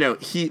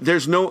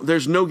there's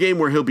no game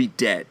where he'll be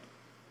dead.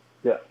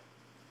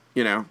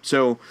 Yeah.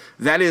 So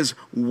that is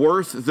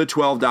worth the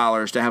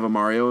 $12 to have a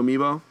Mario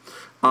amiibo.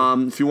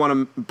 If you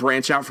want to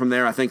branch out from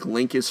there, I think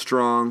Link is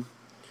strong,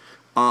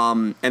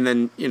 and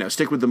then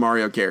stick with the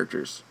Mario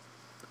characters.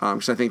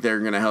 Because I think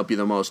they're going to help you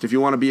the most. If you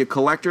want to be a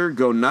collector,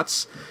 go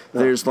nuts.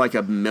 There's like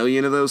 1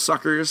 million of those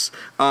suckers.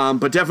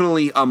 But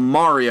definitely a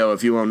Mario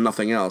if you own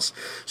nothing else.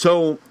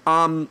 So,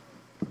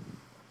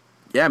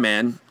 yeah,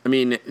 man. I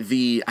mean,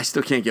 I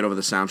still can't get over the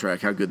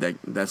soundtrack, how good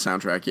that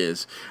soundtrack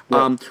is.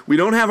 Yeah. We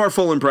don't have our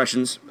full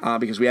impressions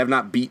because we have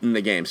not beaten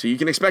the game. So you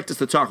can expect us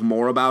to talk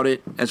more about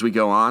it as we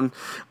go on.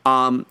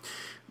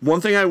 One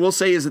thing I will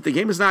say is that the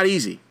game is not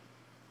easy.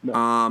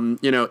 No.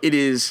 It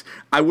is,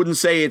 I wouldn't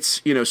say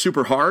it's,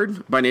 super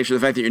hard by nature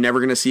of the fact that you're never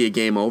going to see a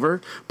game over.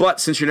 But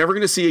since you're never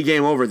going to see a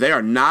game over, they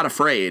are not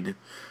afraid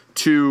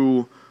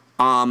to,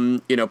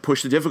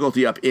 push the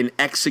difficulty up in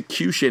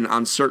execution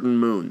on certain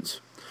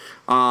moons.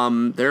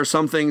 There are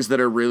some things that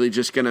are really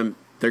just they're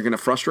going to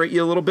frustrate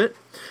you a little bit.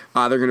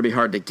 They're going to be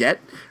hard to get.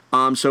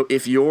 So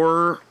if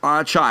your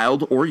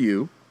child or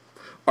you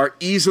are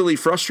easily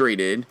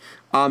frustrated,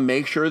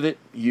 make sure that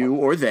you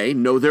or they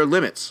know their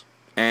limits.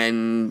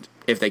 And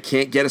if they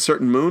can't get a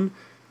certain moon,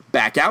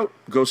 back out,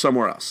 go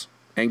somewhere else,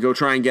 and go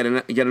try and get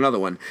another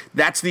one.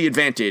 That's the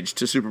advantage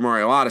to Super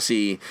Mario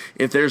Odyssey.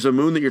 If there's a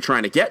moon that you're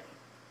trying to get,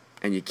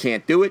 and you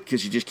can't do it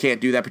because you just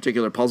can't do that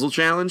particular puzzle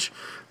challenge,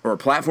 or a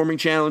platforming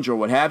challenge, or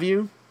what have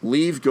you,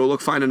 leave, go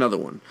find another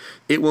one.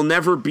 It will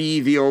never be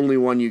the only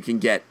one you can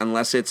get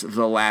unless it's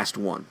the last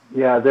one.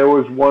 Yeah, there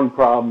was one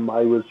problem.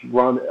 I was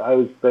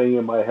banging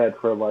in my head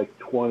for like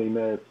 20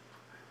 minutes,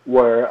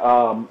 where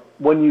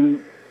when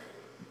you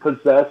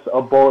possess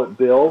a Bullet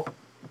Bill,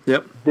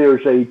 Yep.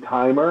 there's a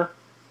timer,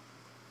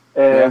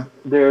 and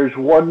there's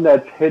one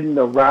that's hidden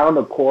around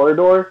a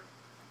corridor,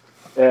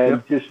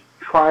 and just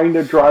trying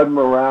to drive them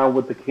around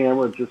with the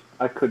camera,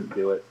 I couldn't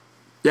do it.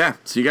 Yeah,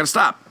 so you got to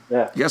stop.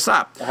 Yeah. You got to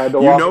stop. I had to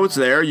You walk- know it's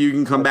there. You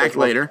can come back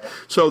later.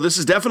 So this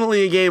is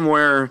definitely a game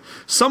where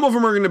some of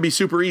them are going to be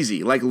super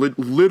easy. Like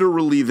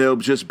literally they'll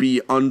just be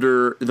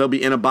they'll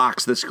be in a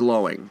box that's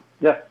glowing.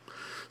 Yeah.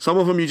 Some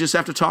of them you just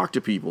have to talk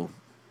to people.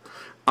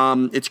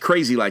 It's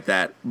crazy like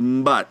that.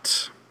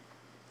 But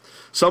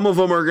some of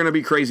them are going to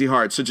be crazy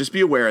hard. So just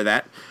be aware of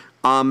that.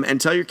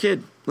 And tell your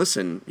kid,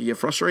 listen, you get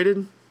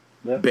frustrated?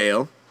 Yeah.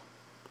 Bail.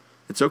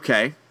 It's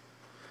okay.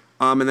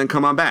 And then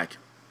come on back.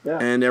 Yeah.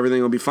 And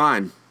everything will be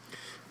fine.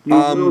 You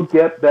will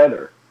get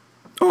better.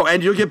 Oh,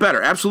 and you'll get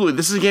better. Absolutely.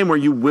 This is a game where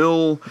you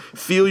will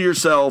feel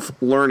yourself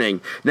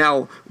learning.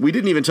 Now, we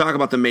didn't even talk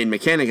about the main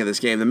mechanic of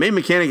this game. The main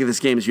mechanic of this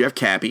game is you have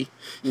Cappy.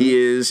 He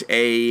is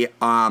a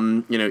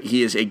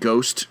he is a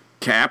ghost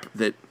Cap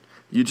that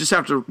you just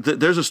have to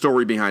there's a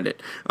story behind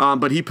it.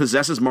 But he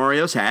possesses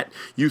Mario's hat.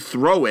 You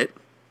throw it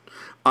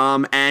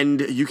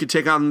and you can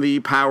take on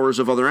the powers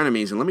of other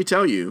enemies. And let me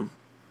tell you,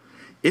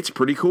 it's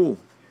pretty cool.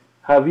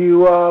 Have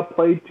you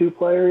played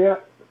 2-player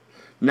yet?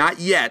 Not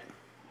yet.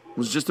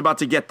 Was just about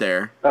to get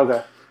there.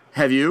 Okay.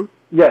 Have you?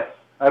 Yes,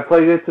 I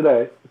played it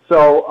today.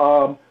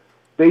 So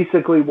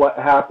basically what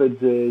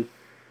happens is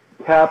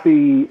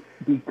Cappy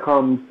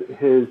becomes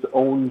his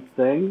own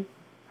thing.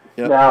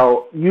 Yep.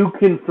 Now, you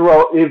can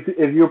throw,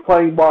 if you're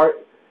playing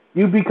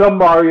you become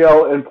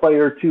Mario and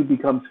player 2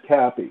 becomes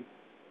Cappy.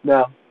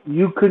 Now,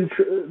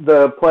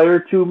 the player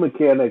 2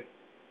 mechanic,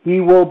 he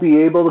will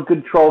be able to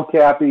control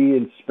Cappy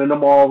and spin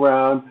them all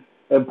around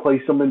and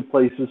place them in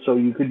places so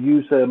you could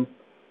use him.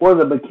 One of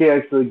the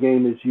mechanics of the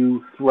game is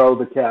you throw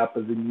the cap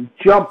and then you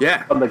jump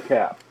on the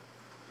cap.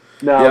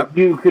 Now,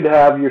 you could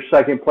have your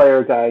second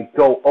player guy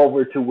go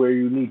over to where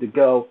you need to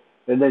go,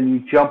 and then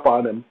you jump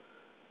on him.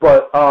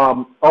 But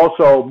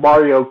also,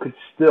 Mario could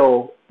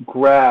still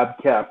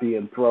grab Cappy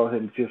and throw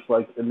him just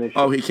like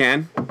initially. Oh, he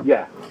can?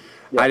 Yeah.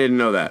 I didn't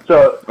know that.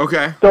 So,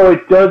 okay. So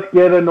it does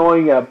get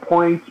annoying at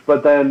points,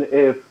 but then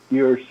if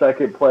your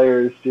second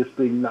player is just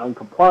being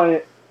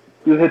non-compliant,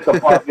 you hit the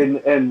button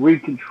and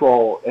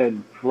recontrol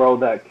and throw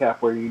that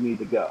cap where you need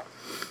to go.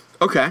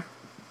 Okay.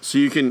 So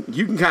you can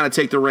kind of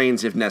take the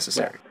reins if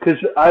necessary. Because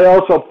I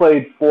also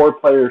played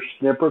 4-player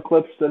snipper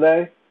clips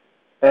today,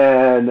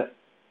 and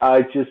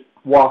I just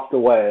walked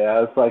away.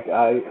 I was like,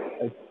 I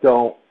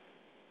don't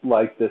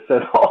like this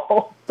at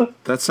all.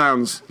 That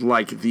sounds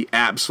like the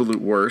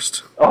absolute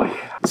worst. Oh,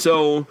 yeah.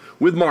 So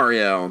with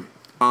Mario,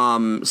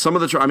 some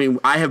of the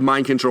I have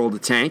mind controlled the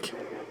tank.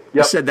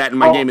 I said that in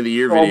my Game of the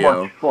Year video.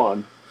 So much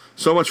fun.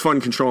 So much fun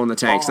controlling the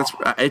tanks.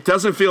 It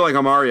doesn't feel like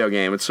a Mario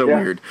game. It's so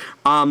weird.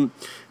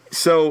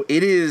 So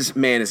it is.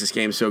 Man, is this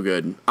game so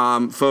good,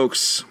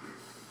 folks?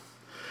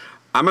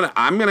 I'm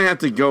gonna have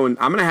to go and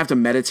I'm gonna have to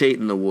meditate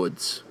in the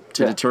woods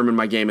to determine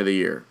my Game of the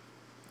Year.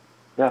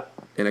 Yeah.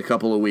 In a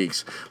couple of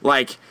weeks,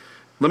 like,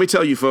 let me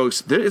tell you,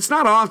 folks, it's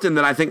not often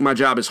that I think my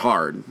job is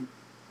hard.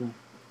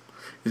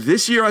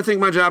 This year, I think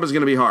my job is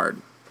going to be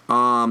hard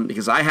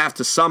because I have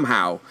to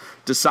somehow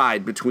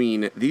decide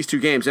between these two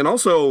games. And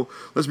also,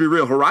 let's be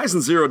real,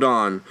 Horizon Zero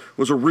Dawn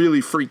was a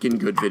really freaking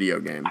good video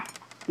game.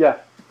 Yeah.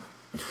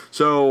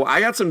 So I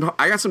got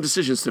some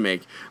decisions to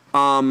make.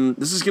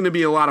 This is going to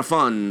be a lot of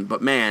fun,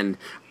 but man,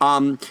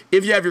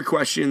 if you have your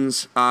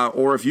questions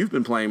or if you've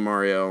been playing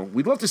Mario,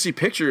 we'd love to see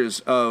pictures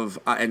of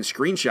and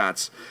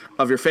screenshots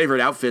of your favorite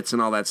outfits and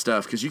all that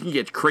stuff because you can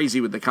get crazy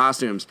with the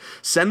costumes.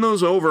 Send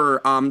those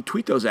over,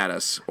 tweet those at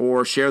us,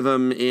 or share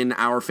them in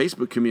our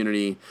Facebook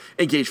community,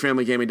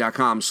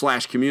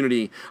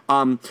 engagefamilygaming.com/community.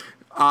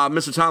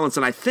 Mr.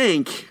 Tomlinson, I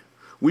think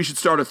we should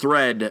start a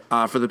thread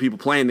for the people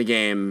playing the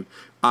game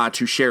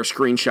to share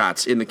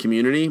screenshots in the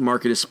community.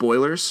 Mark it as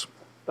spoilers.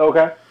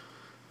 Okay.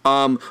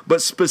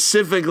 But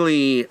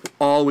specifically,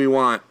 all we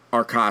want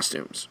are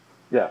costumes.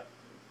 Yeah.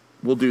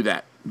 We'll do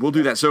that.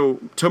 So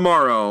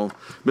tomorrow,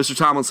 Mr.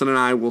 Tomlinson and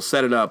I will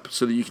set it up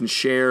so that you can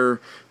share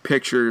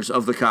pictures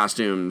of the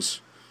costumes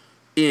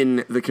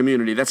in the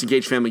community. That's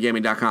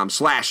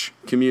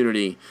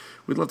engagefamilygaming.com/community.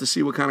 We'd love to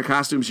see what kind of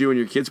costumes you and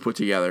your kids put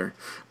together.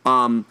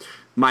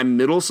 My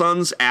middle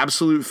son's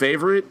absolute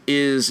favorite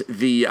is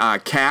the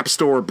Cap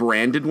Store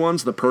branded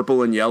ones, the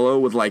purple and yellow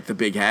with like the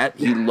big hat.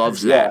 He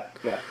loves that.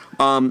 Yeah.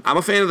 I'm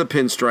a fan of the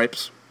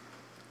pinstripes,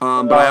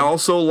 but I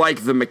also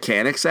like the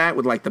mechanics hat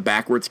with like the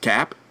backwards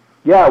cap.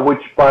 Yeah, which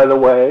by the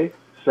way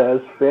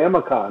says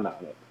Famicom on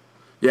it.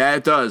 Yeah,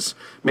 it does.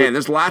 Man,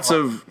 there's lots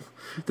of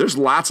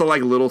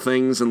like little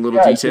things and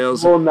little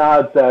details. Little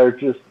nods that are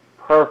just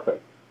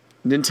perfect.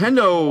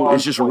 Nintendo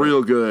is just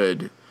real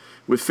good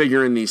with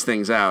figuring these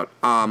things out.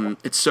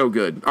 It's so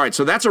good. All right,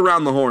 so that's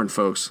Around the Horn,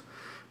 folks.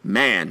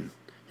 Man,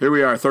 here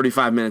we are,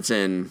 35 minutes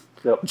in.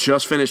 Yep.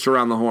 Just finished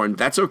Around the Horn.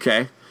 That's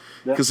okay,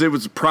 because it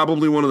was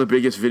probably one of the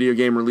biggest video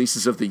game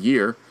releases of the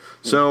year.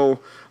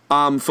 So,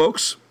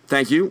 folks,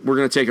 thank you. We're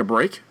going to take a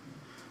break,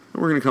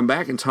 and we're going to come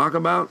back and talk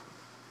about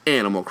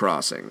Animal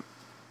Crossing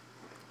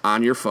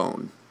on your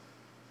phone.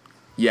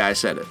 Yeah, I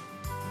said it.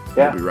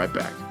 Yeah. We'll be right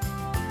back.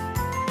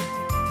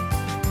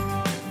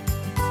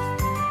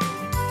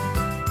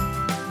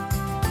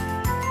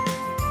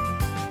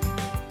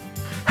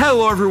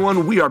 Hello,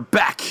 everyone. We are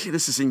back.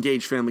 This is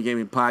Engaged Family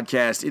Gaming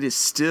Podcast. It is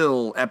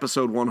still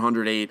episode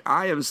 108.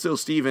 I am still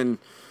Steven.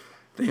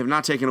 They have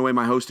not taken away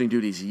my hosting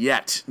duties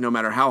yet, no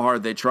matter how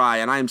hard they try.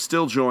 And I am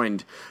still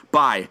joined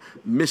by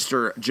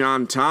Mr.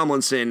 John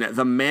Tomlinson,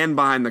 the man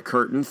behind the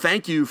curtain.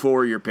 Thank you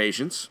for your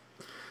patience,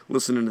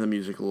 listening to the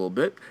music a little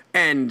bit.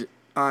 And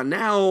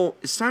now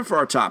it's time for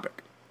our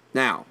topic.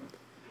 Now,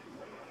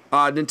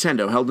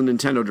 Nintendo held a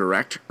Nintendo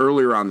Direct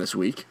earlier on this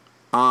week.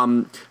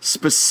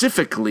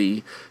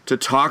 Specifically to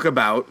talk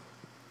about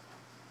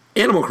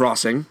Animal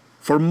Crossing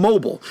for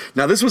mobile.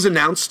 Now, this was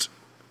announced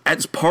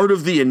as part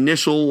of the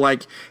initial,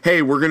 like,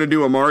 hey, we're going to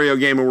do a Mario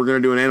game and we're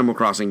going to do an Animal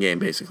Crossing game,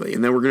 basically.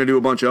 And then we're going to do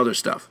a bunch of other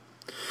stuff.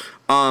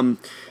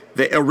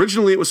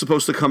 Originally, it was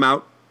supposed to come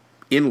out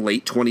in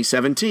late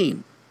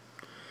 2017.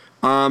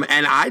 And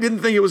I didn't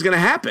think it was going to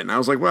happen. I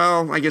was like,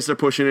 well, I guess they're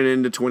pushing it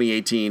into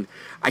 2018.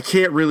 I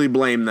can't really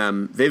blame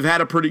them. They've had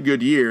a pretty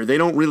good year. They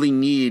don't really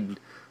need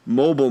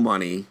mobile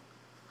money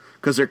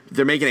because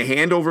they're making a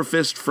hand over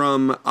fist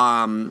from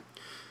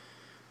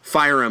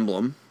Fire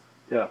Emblem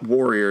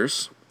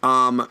Warriors.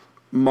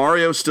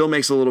 Mario still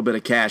makes a little bit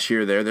of cash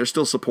here or there. They're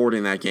still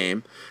supporting that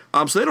game.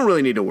 So they don't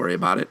really need to worry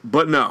about it.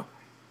 But no,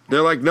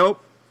 they're like,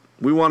 nope,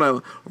 we want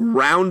to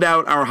round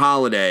out our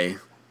holiday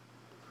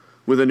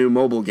with a new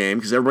mobile game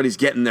because everybody's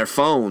getting their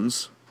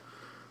phones.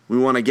 We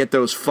want to get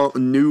those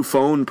new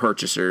phone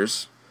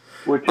purchasers.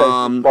 Which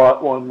I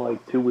bought one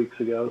like 2 weeks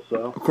ago.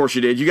 So of course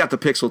you did. You got the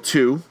Pixel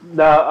 2.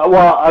 No,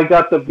 well, I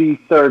got the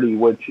V30,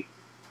 which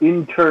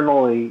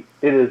internally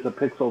it is a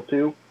Pixel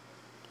 2.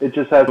 It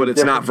just has. But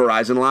it's not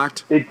Verizon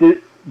locked.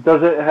 It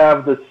doesn't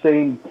have the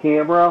same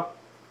camera,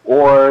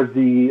 or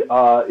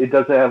it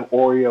doesn't have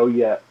Oreo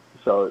yet.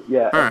 So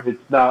yeah, right.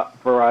 It's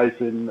not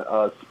Verizon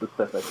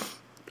specific.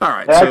 All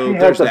right. It actually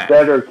has a that.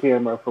 better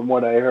camera from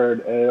what I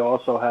heard, and it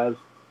also has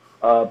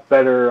a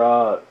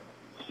better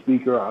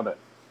speaker on it.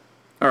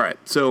 All right,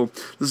 so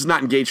this is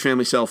not Engaged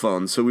Family Cell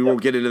Phones, so we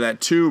won't get into that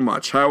too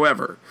much.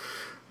 However,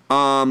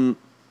 although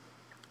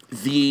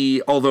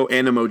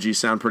Animojis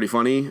sound pretty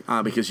funny,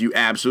 because you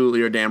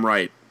absolutely are damn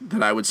right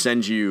that I would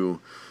send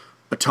you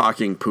a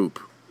talking poop.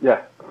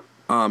 Yeah.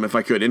 If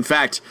I could. In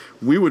fact,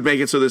 we would make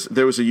it so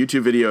there was a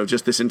YouTube video of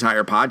just this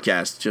entire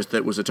podcast, just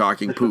that was a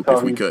talking poop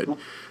if we could.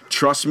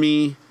 Trust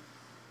me,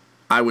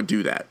 I would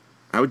do that.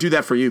 I would do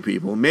that for you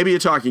people. Maybe a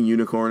talking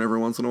unicorn every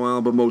once in a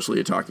while, but mostly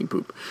a talking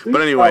poop.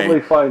 But anyway, probably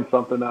find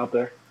something out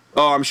there.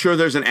 Oh, I'm sure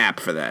there's an app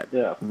for that.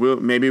 Yeah.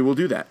 Maybe we'll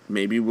do that.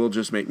 Maybe we'll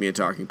just make me a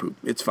talking poop.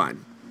 It's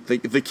fine.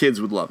 The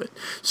kids would love it.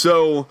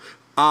 So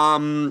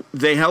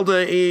they held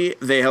a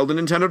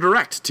Nintendo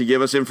Direct to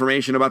give us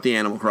information about the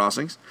Animal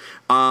Crossings.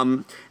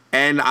 And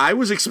I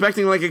was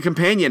expecting like a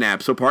companion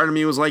app. So part of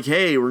me was like,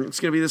 hey,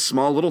 it's going to be this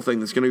small little thing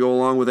that's going to go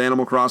along with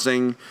Animal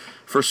Crossing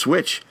for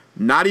Switch.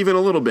 Not even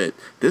a little bit.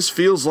 This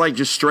feels like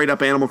just straight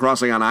up Animal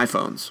Crossing on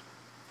iPhones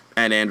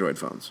and Android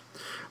phones.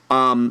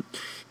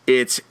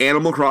 It's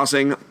Animal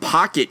Crossing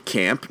Pocket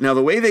Camp. Now,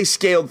 the way they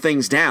scaled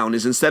things down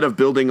is instead of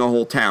building a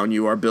whole town,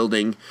 you are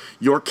building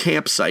your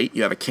campsite.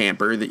 You have a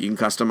camper that you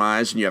can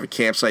customize, and you have a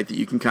campsite that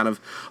you can kind of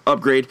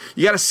upgrade.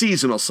 You got a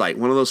seasonal site,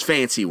 one of those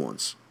fancy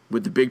ones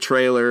with the big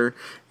trailer,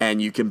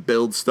 and you can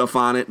build stuff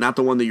on it. Not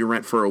the one that you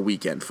rent for a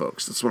weekend,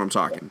 folks. That's what I'm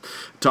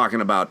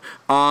talking about.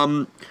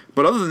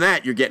 But other than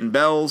that, you're getting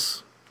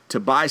bells to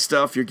buy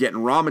stuff. You're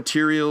getting raw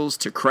materials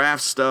to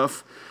craft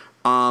stuff.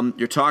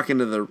 You're talking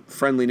to the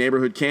friendly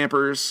neighborhood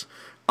campers.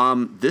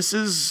 This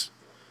is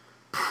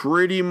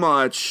pretty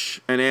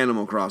much an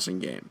Animal Crossing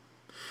game.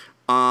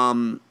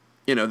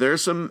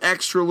 There's some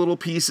extra little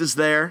pieces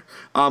there.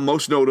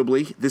 Most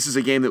notably, this is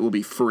a game that will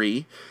be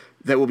free,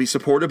 that will be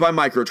supported by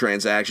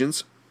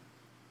microtransactions.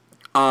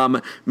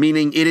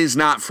 Meaning it is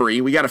not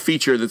free. We got a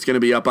feature that's going to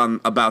be up on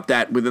about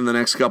that within the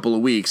next couple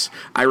of weeks.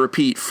 I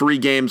repeat, free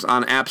games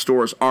on app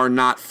stores are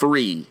not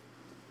free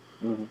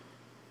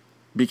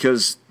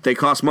because they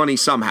cost money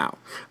somehow.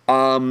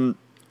 And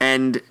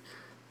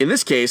in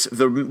this case,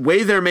 the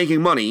way they're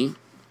making money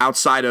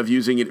outside of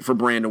using it for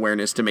brand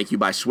awareness to make you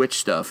buy Switch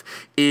stuff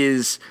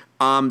is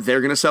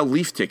they're going to sell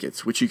Leaf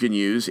tickets, which you can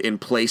use in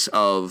place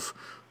of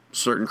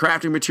certain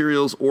crafting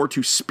materials or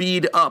to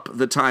speed up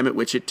the time at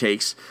which it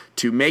takes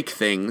to make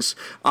things.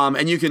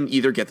 And you can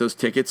either get those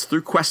tickets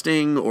through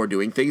questing or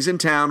doing things in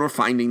town or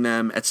finding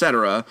them,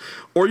 etc.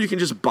 Or you can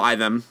just buy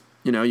them.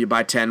 You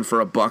buy 10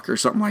 for $1 or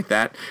something like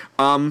that.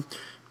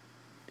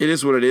 It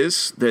is what it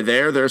is. They're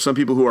there. There are some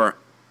people who are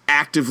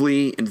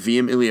actively and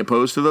vehemently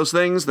opposed to those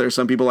things. There are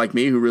some people like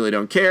me who really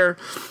don't care.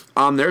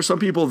 There are some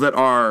people that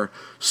are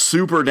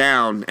super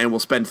down and will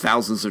spend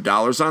thousands of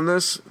dollars on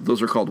this.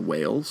 Those are called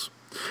whales.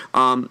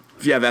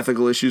 If you have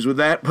ethical issues with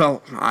that,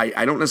 well,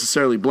 I don't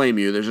necessarily blame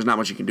you. There's just not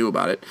much you can do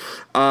about it.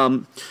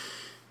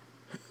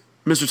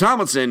 Mr.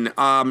 Tomlinson,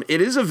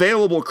 it is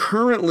available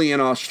currently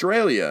in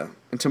Australia.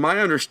 And to my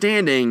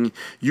understanding,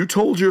 you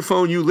told your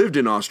phone you lived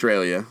in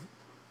Australia.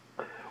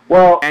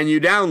 Well, and you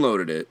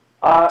downloaded it.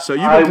 So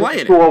you've been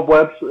playing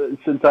it.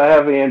 Since I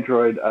have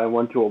Android, I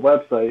went to a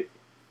website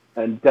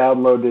and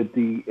downloaded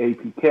the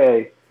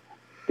APK.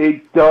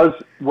 It does,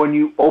 when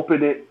you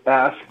open it,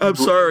 ask... I'm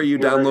sorry, you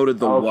downloaded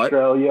the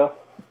Australia. what?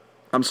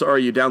 I'm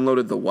sorry, you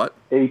downloaded the what?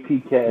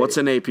 APK. What's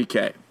an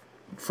APK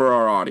for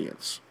our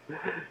audience?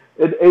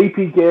 An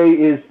APK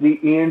is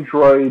the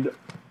Android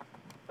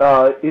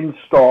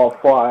install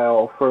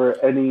file for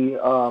any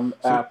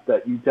app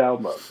that you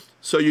download.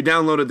 So you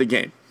downloaded the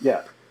game?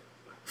 Yeah.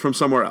 From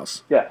somewhere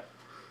else? Yeah.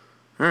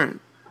 All right.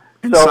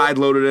 And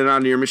side-loaded it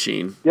onto your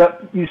machine.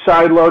 Yep. You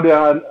side-load it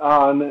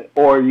on,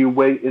 or you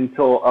wait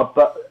until...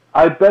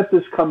 I bet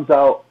this comes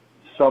out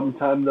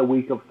sometime the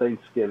week of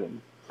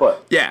Thanksgiving.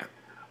 But yeah.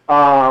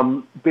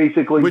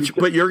 Basically...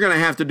 But you're going to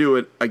have to do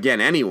it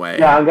again anyway.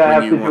 Yeah, I'm going to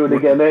have to do it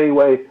again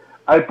anyway.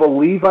 I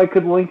believe I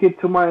could link it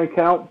to my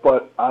account,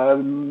 but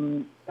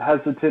I'm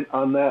hesitant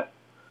on that,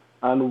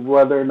 on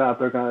whether or not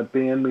they're going to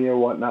ban me or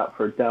whatnot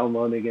for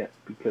downloading it,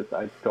 because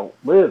I don't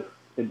live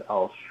in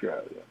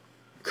Australia.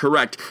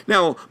 Correct.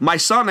 Now, my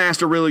son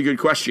asked a really good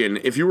question.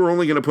 If you were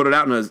only going to put it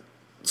out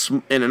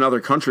in another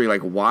country,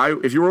 like why?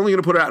 If you were only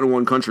going to put it out in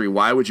one country,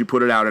 why would you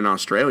put it out in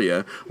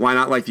Australia? Why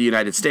not like the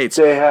United States?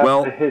 They have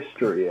a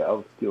history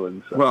of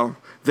doing so. Well,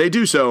 they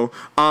do so.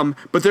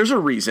 But there's a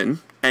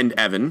reason. And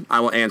Evan, I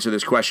will answer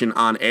this question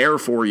on air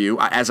for you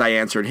as I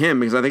answered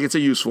him because I think it's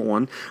a useful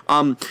one.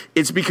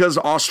 It's because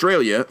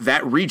Australia,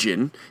 that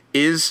region,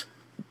 is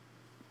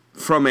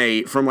from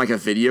like a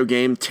video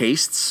game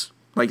tastes.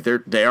 Like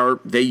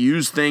they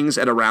use things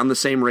at around the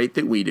same rate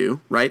that we do,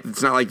 right?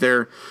 It's not like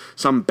they're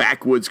some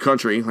backwoods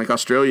country. Like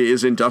Australia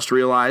is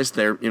industrialized.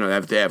 They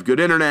have good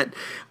internet,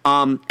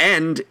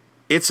 and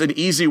it's an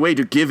easy way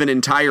to give an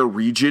entire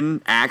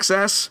region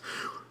access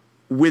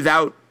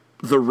without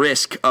the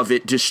risk of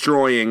it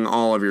destroying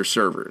all of your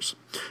servers,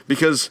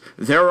 because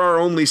there are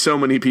only so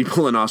many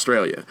people in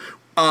Australia,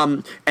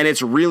 and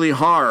it's really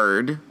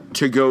hard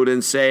to go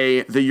to,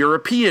 say, the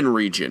European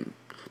region,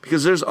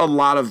 because there's a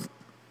lot of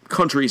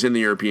countries in the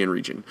European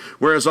region,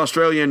 whereas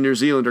Australia and New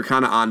Zealand are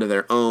kind of onto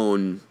their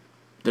own.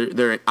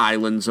 They're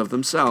islands of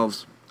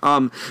themselves.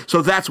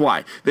 So that's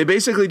why they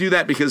basically do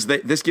that, because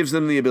this gives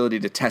them the ability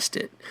to test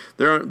it.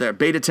 They're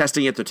beta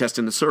testing it. They're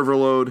testing the server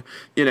load,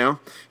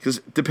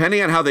 because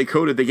depending on how they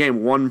coded the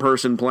game, one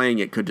person playing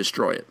it could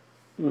destroy it,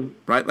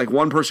 right? Like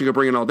one person could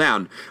bring it all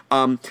down.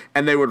 And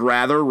they would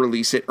rather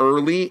release it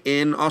early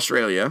in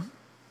Australia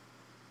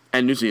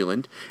and New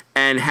Zealand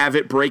and have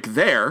it break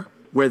there,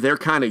 where they're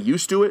kind of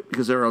used to it,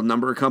 because there are a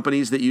number of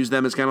companies that use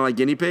them as kind of like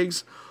guinea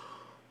pigs,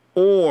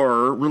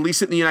 or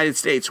release it in the United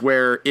States,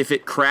 where if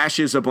it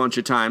crashes a bunch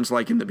of times,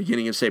 like in the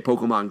beginning of, say,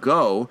 Pokemon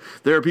Go,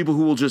 there are people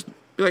who will just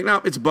be like,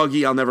 no, it's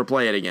buggy, I'll never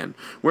play it again.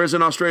 Whereas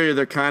in Australia,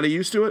 they're kind of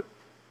used to it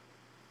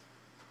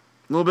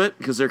a little bit,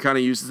 because they're kind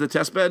of used as the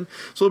test bed.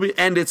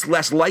 And it's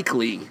less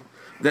likely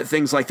that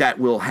things like that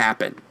will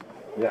happen.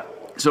 Yeah.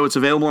 So it's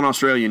available in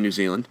Australia and New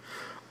Zealand.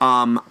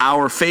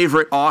 Our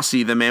favorite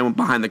Aussie, the man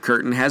behind the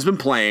curtain, has been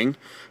playing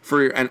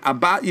for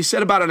you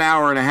said about an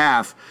hour and a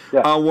half.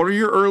 Yeah. What are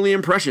your early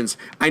impressions?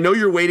 I know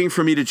you're waiting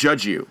for me to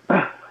judge you.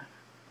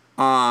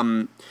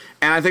 And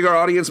I think our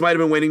audience might have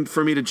been waiting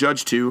for me to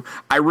judge too.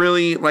 I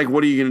really,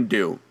 what are you going to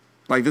do?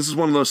 Like, this is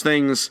one of those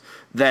things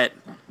that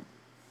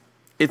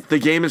the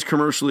game is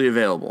commercially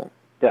available.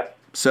 Yeah.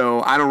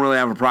 So I don't really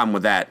have a problem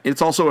with that.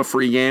 It's also a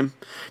free game.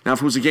 Now,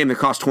 if it was a game that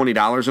cost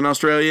 $20 in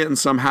Australia and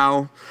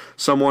somehow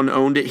someone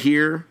owned it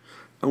here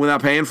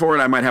without paying for it,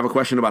 I might have a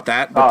question about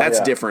that. But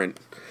that's different.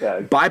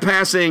 Yeah.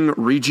 Bypassing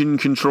region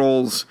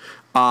controls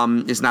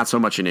is not so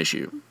much an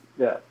issue.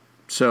 Yeah.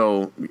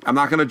 So I'm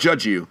not going to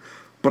judge you,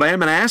 but I am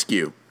going to ask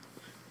you,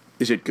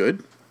 is it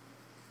good?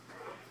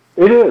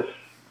 It is.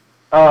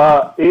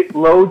 It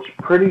loads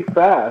pretty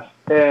fast,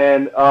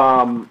 and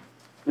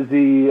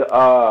the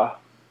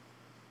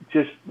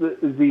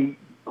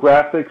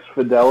graphics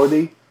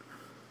fidelity,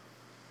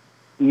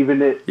 even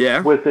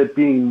with it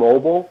being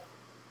mobile,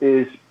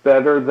 is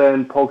better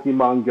than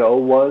Pokemon Go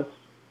was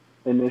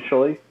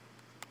initially.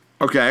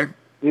 Okay.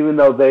 Even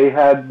though they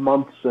had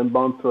months and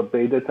months of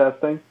beta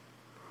testing.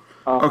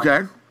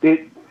 Okay.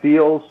 It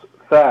feels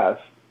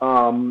fast.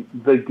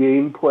 The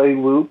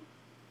gameplay loop,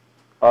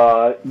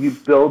 you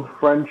build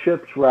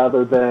friendships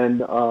rather than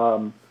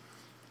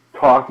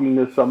talking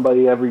to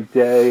somebody every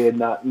day and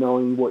not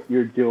knowing what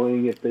you're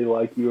doing, if they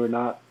like you or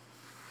not.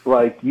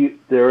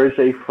 There is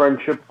a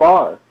friendship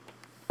bar,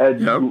 and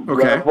you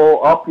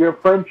level up your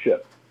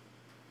friendship,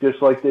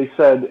 just like they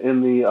said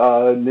in the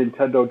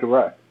Nintendo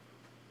Direct.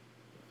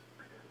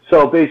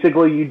 So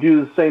basically, you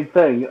do the same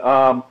thing.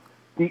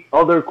 The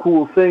other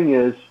cool thing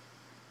is,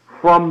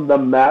 from the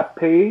map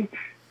page,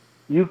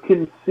 you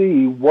can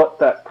see what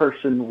that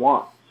person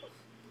wants.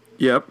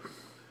 Yep.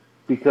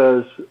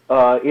 Because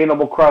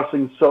Animal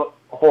Crossing's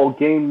whole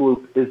game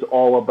loop is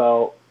all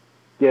about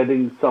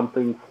getting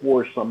something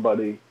for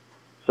somebody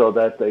so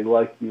that they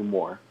like you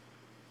more.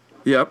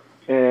 Yep.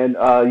 And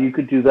you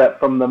could do that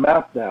from the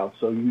map now,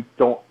 so you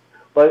don't...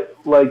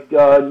 But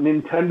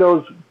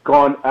Nintendo's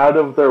gone out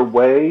of their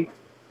way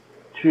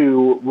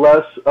to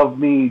less of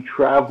me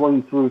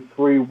traveling through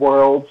three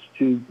worlds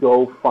to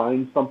go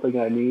find something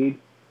I need,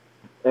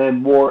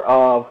 and more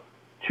of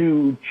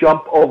to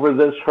jump over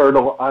this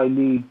hurdle, I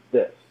need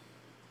this.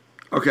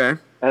 Okay.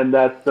 And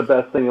that's the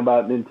best thing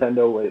about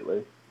Nintendo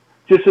lately.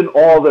 Just in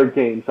all their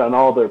games, on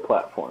all their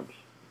platforms.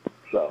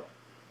 So,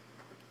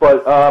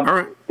 but All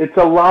right. it's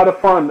a lot of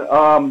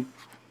fun.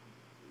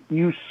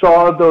 You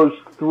saw those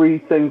three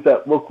things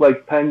that look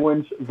like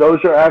penguins.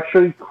 Those are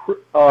actually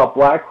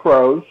black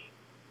crows.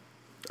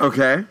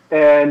 Okay.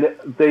 And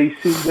they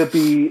seem to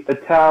be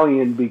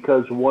Italian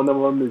because one of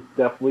them is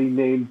definitely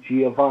named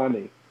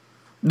Giovanni.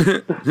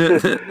 So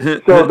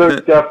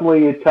they're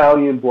definitely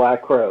Italian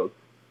black crows.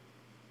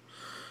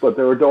 But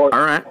they're adorable.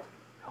 All right.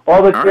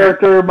 All the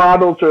character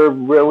models are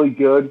really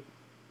good.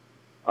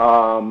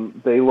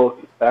 They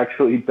look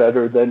actually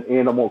better than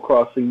Animal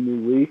Crossing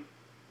New Leaf.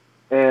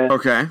 And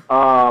Okay.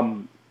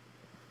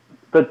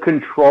 the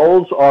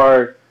controls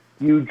are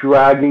you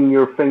dragging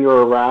your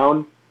finger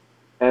around,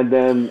 and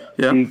then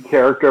the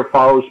character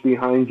follows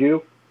behind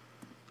you.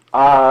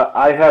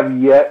 I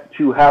have yet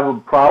to have a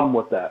problem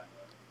with that.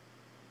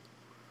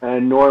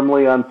 And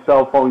normally on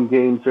cell phone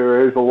games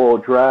there is a little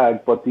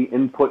drag, but the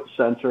input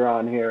sensor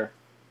on here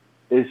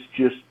is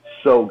just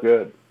so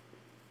good.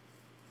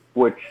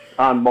 Which,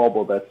 on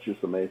mobile, that's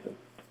just amazing.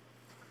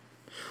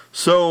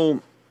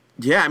 So,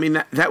 yeah, I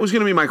mean, that was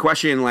going to be my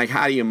question, like,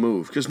 how do you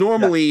move? Because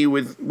normally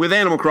with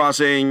Animal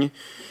Crossing...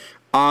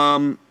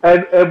 and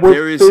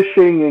with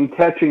fishing and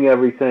catching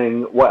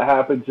everything, what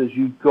happens is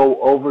you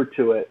go over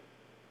to it.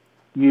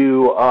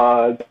 You,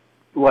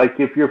 like,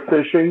 if you're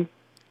fishing,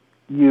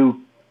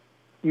 you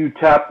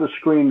tap the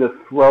screen to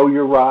throw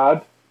your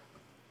rod,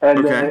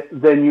 and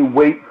then you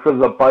wait for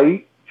the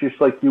bite, just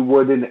like you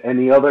would in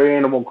any other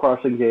Animal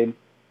Crossing game.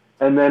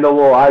 And then a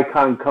little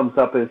icon comes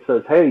up and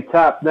says, hey,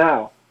 tap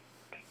now.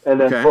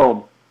 And then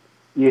boom,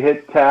 you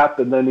hit tap,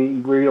 and then he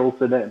reels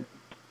it in.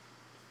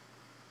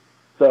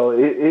 So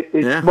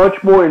it's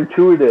much more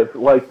intuitive.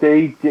 Like,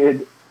 they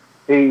did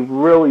a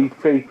really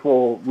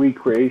faithful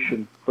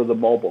recreation for the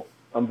mobile.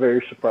 I'm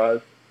very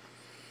surprised.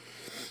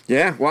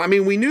 Yeah, well, I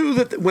mean, we knew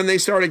that when they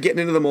started getting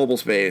into the mobile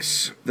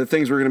space, that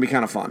things were going to be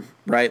kind of fun,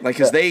 right? Like,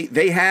 because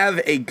they have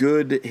a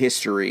good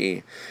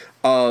history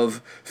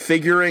of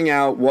figuring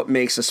out what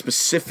makes a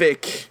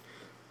specific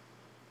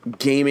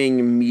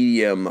gaming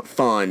medium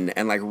fun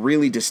and, like,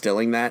 really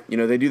distilling that. You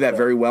know, they do that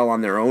very well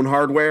on their own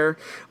hardware.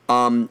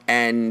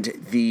 And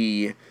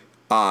the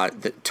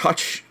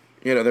touch,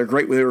 you know, they were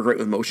great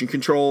with motion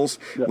controls.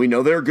 Yeah. We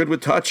know they're good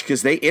with touch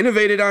because they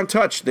innovated on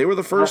touch. They were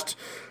the first.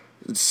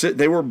 They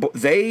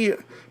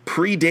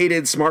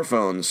predated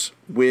smartphones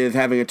with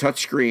having a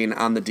touch screen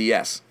on the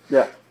DS.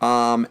 Yeah.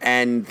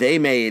 And they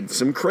made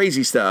some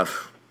crazy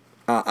stuff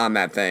on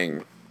that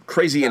thing.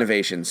 Crazy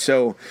innovations.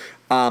 So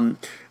I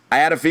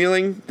had a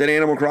feeling that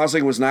Animal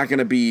Crossing was not going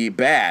to be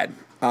bad.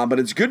 But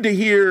it's good to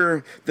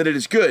hear that it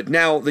is good.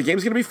 Now, the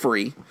game's going to be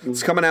free. Mm-hmm.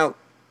 It's coming out,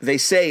 they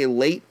say,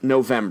 late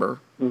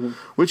November,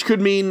 which could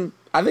mean,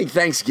 I think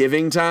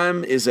Thanksgiving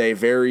time is a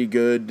very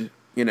good,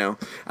 you know.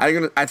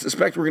 I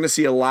suspect we're going to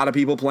see a lot of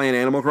people playing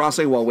Animal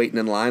Crossing while waiting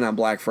in line on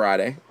Black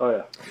Friday. Oh,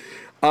 yeah.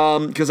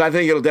 Because I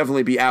think it'll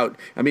definitely be out.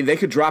 I mean, they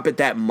could drop it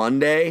that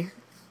Monday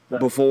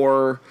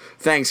before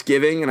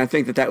Thanksgiving, and I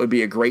think that would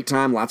be a great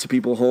time. Lots of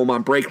people home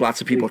on break, lots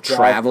of people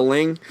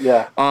traveling.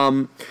 Yeah.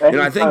 I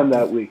think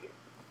that week.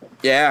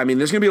 Yeah, I mean,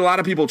 there's going to be a lot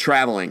of people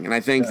traveling, and I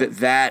think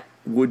that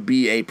would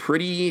be a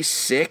pretty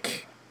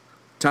sick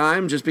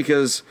time just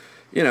because,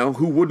 you know,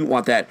 who wouldn't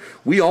want that?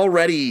 We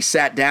already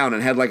sat down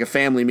and had, like, a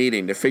family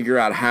meeting to figure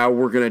out how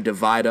we're going to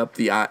divide up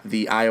the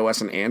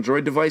iOS and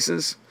Android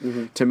devices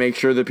to make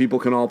sure that people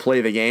can all play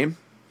the game.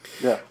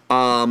 Yeah.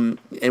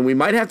 And we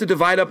might have to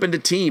divide up into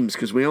teams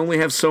because we only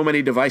have so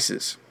many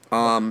devices.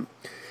 And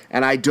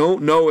I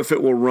don't know if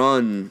it will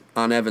run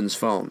on Evan's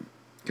phone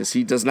because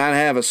he does not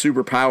have a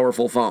super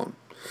powerful phone.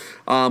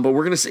 But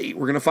we're going to see.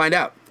 We're going to find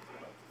out.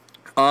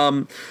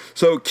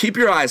 So keep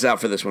your eyes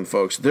out for this one,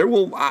 folks. There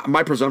will.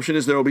 My presumption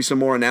is there will be some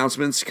more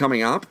announcements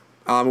coming up.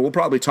 We'll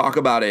probably talk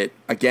about it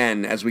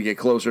again as we get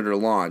closer to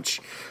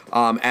launch,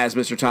 as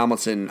Mr.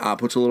 Tomlinson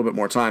puts a little bit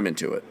more time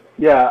into it.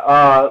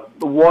 Yeah.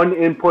 One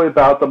input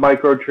about the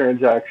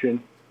microtransaction.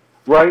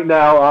 Right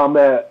now, I'm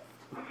at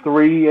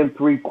 3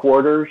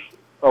 3/4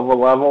 of a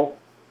level,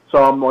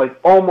 so I'm like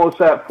almost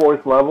at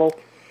 4th level.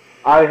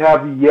 I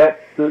have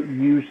yet to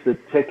use the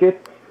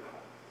tickets,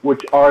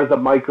 which are the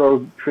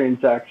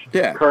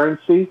microtransaction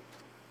currency.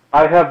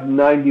 I have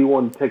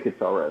 91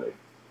 tickets already.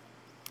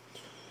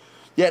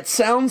 Yeah, it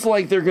sounds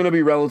like they're going to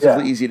be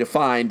relatively easy to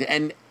find,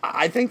 and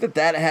I think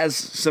that has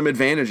some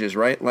advantages,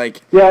 right?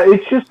 Like, yeah,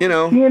 it's just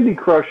Candy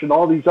Crush and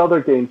all these other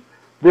games.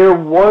 There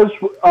was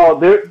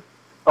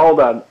hold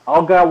on,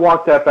 I'll gotta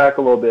walk that back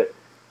a little bit.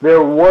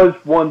 There was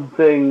one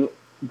thing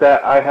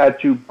that I had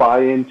to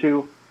buy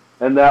into,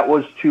 and that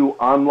was to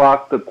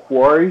unlock the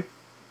quarry.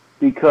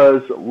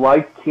 Because,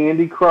 like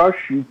Candy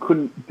Crush, you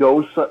couldn't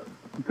go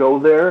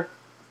there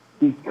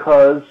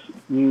because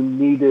you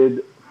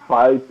needed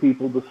 5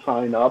 people to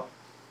sign up.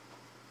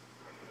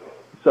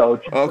 So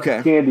just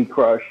Okay. Candy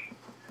Crush.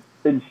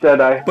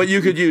 Instead, But you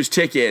could use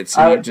tickets.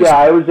 I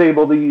was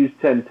able to use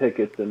 10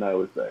 tickets, and I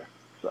was there.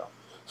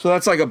 So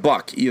that's like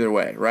 $1 either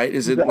way, right?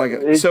 Is it like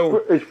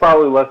it's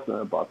probably less than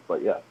 $1,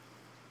 but yeah.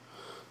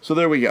 So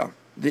there we go.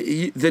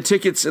 The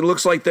tickets, it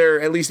looks like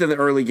they're, at least in the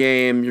early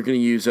game, you're going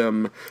to use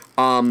them.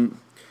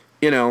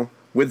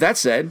 With that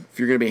said, if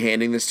you're going to be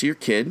handing this to your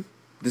kid,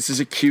 this is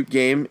a cute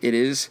game. It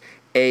is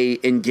a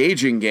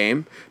engaging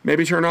game.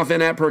 Maybe turn off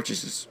in-app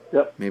purchases.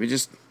 Yep. Maybe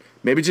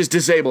just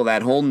disable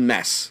that whole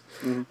mess.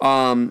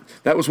 Mm-hmm.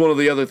 That was one of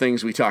the other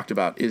things we talked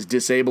about, is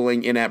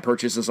disabling in-app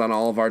purchases on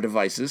all of our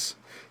devices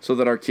so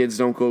that our kids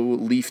don't go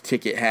Leaf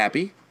ticket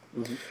happy.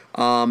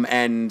 Mm-hmm.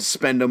 And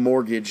spend a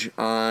mortgage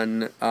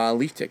on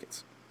Leaf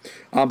tickets.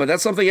 But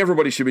that's something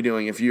everybody should be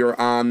doing if you're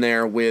on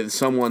there with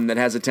someone that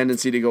has a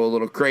tendency to go a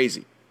little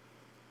crazy.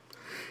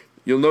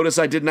 You'll notice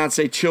I did not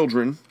say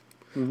children,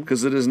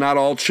 because it is not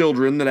all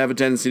children that have a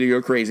tendency to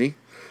go crazy.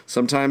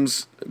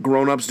 Sometimes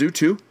grown-ups do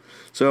too.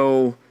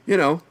 So,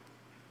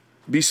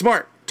 be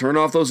smart. Turn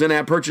off those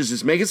in-app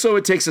purchases. Make it so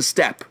it takes a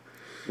step.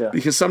 Yeah.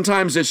 Because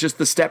sometimes it's just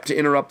the step to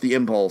interrupt the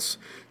impulse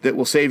that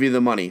will save you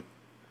the money.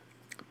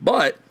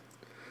 But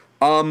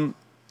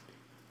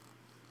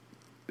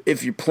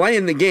if you're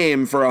playing the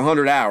game for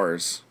 100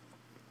 hours,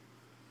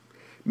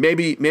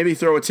 maybe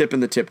throw a tip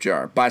in the tip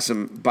jar. Buy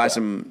some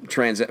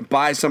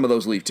of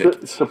those Leaf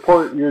tickets.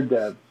 Support your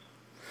devs.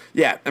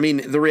 Yeah, I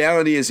mean, the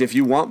reality is if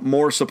you want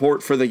more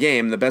support for the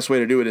game, the best way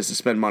to do it is to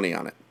spend money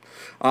on it.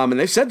 And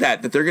they've said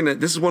that they're going to,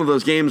 this is one of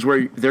those games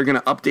where they're going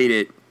to update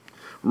it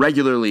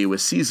regularly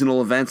with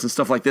seasonal events and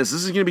stuff like this.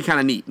 This is going to be kind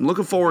of neat. I'm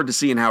looking forward to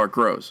seeing how it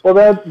grows. Well,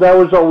 that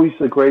was always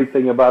the great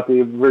thing about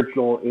the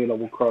original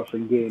Animal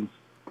Crossing games.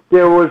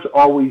 There was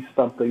always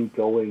something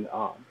going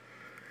on.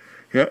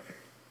 Yep.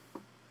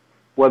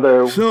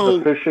 Whether it was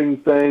a fishing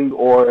thing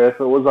or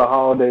if it was a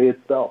holiday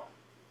itself.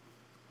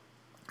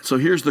 So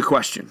here's the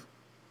question.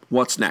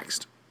 What's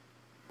next?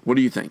 What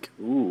do you think?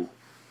 Ooh.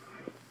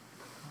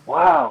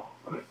 Wow.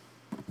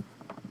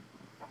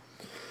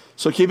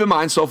 So keep in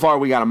mind, so far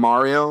we got a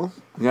Mario,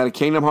 we got a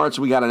Kingdom Hearts,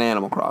 we got an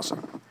Animal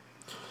Crossing.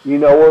 You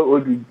know what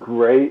would be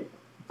great?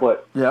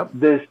 But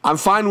this, I'm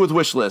fine with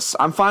wish lists.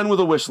 I'm fine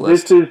with a wish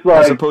list. This is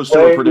like as opposed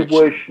to a prediction.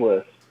 Wish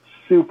list,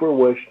 super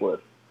wish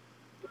list.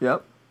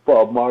 Yep.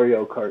 For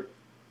Mario Kart.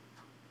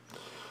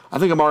 I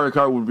think a Mario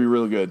Kart would be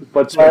really good,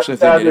 but especially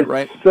if they did it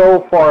right.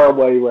 So far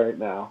away right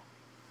now,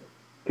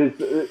 because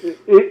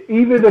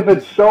even if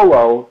it's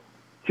solo,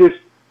 just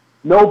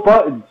no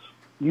buttons.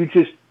 You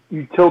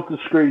tilt the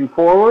screen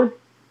forward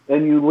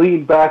and you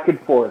lean back and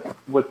forth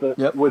with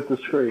the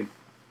screen.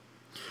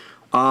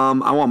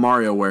 I want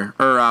WarioWare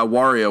or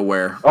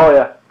WarioWare. Oh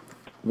yeah,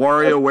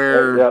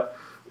 WarioWare. Yep.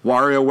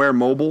 WarioWare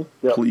mobile,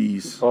 yep.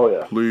 Please. Oh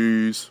yeah,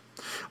 please.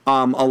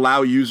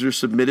 Allow user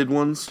submitted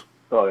ones.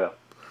 Oh yeah.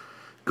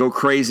 Go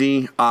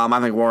crazy. I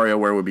think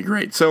WarioWare would be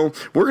great. So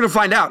we're going to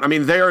find out. I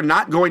mean, they are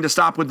not going to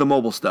stop with the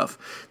mobile stuff.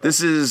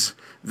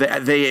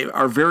 They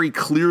are very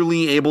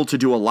clearly able to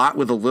do a lot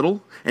with a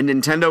little, and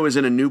Nintendo is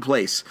in a new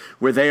place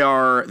where they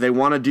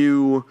want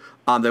to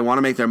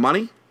make their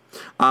money.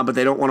 But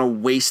they don't want to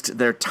waste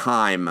their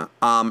time.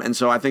 And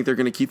so I think they're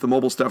going to keep the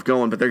mobile stuff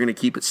going, but they're going to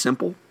keep it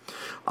simple.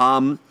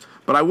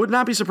 But I would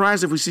not be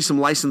surprised if we see some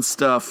licensed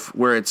stuff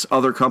where it's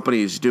other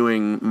companies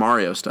doing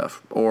Mario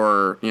stuff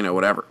or,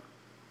 whatever.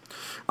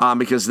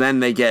 Because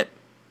then they get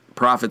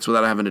profits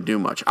without having to do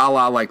much. A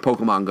la like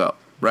Pokemon Go,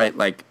 right?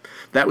 Like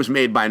that was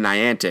made by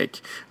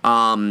Niantic.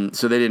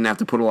 So they didn't have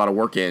to put a lot of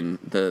work in,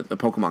 the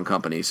Pokemon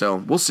company. So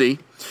we'll see.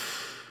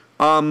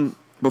 But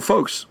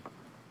folks,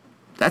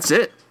 that's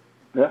it.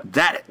 Yeah.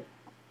 That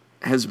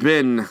has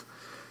been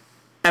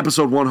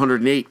episode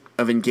 108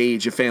 of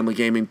Engage, a family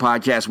gaming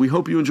podcast. We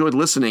hope you enjoyed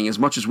listening as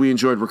much as we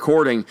enjoyed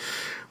recording.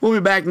 We'll be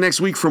back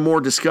next week for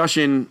more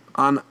discussion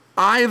on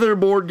either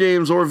board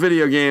games or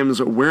video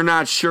games. We're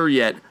not sure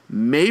yet.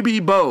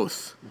 Maybe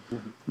both.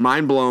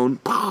 Mind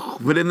blown.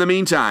 But in the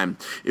meantime,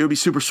 it would be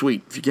super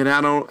sweet if you can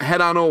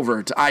head on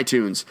over to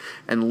iTunes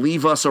and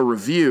leave us a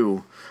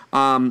review.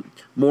 More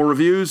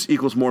reviews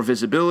equals more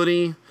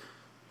visibility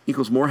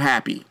equals more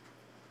happy.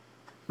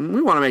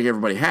 We want to make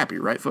everybody happy,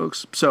 right,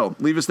 folks? So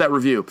leave us that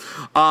review.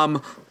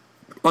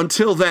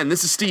 Until then,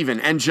 this is Steven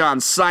and John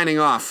signing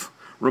off,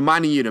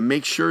 reminding you to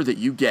make sure that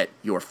you get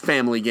your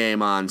family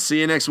game on.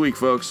 See you next week,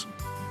 folks.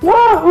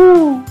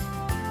 Woohoo!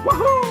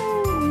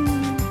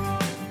 Woohoo!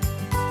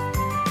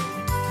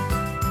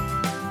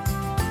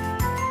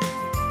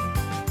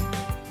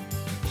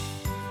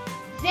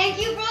 Thank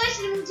you for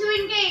listening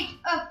to Engage,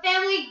 a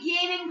family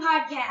gaming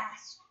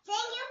podcast.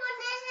 Thank you for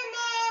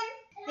listening.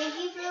 Thank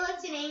you for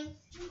listening.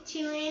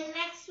 Tune in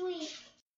next week.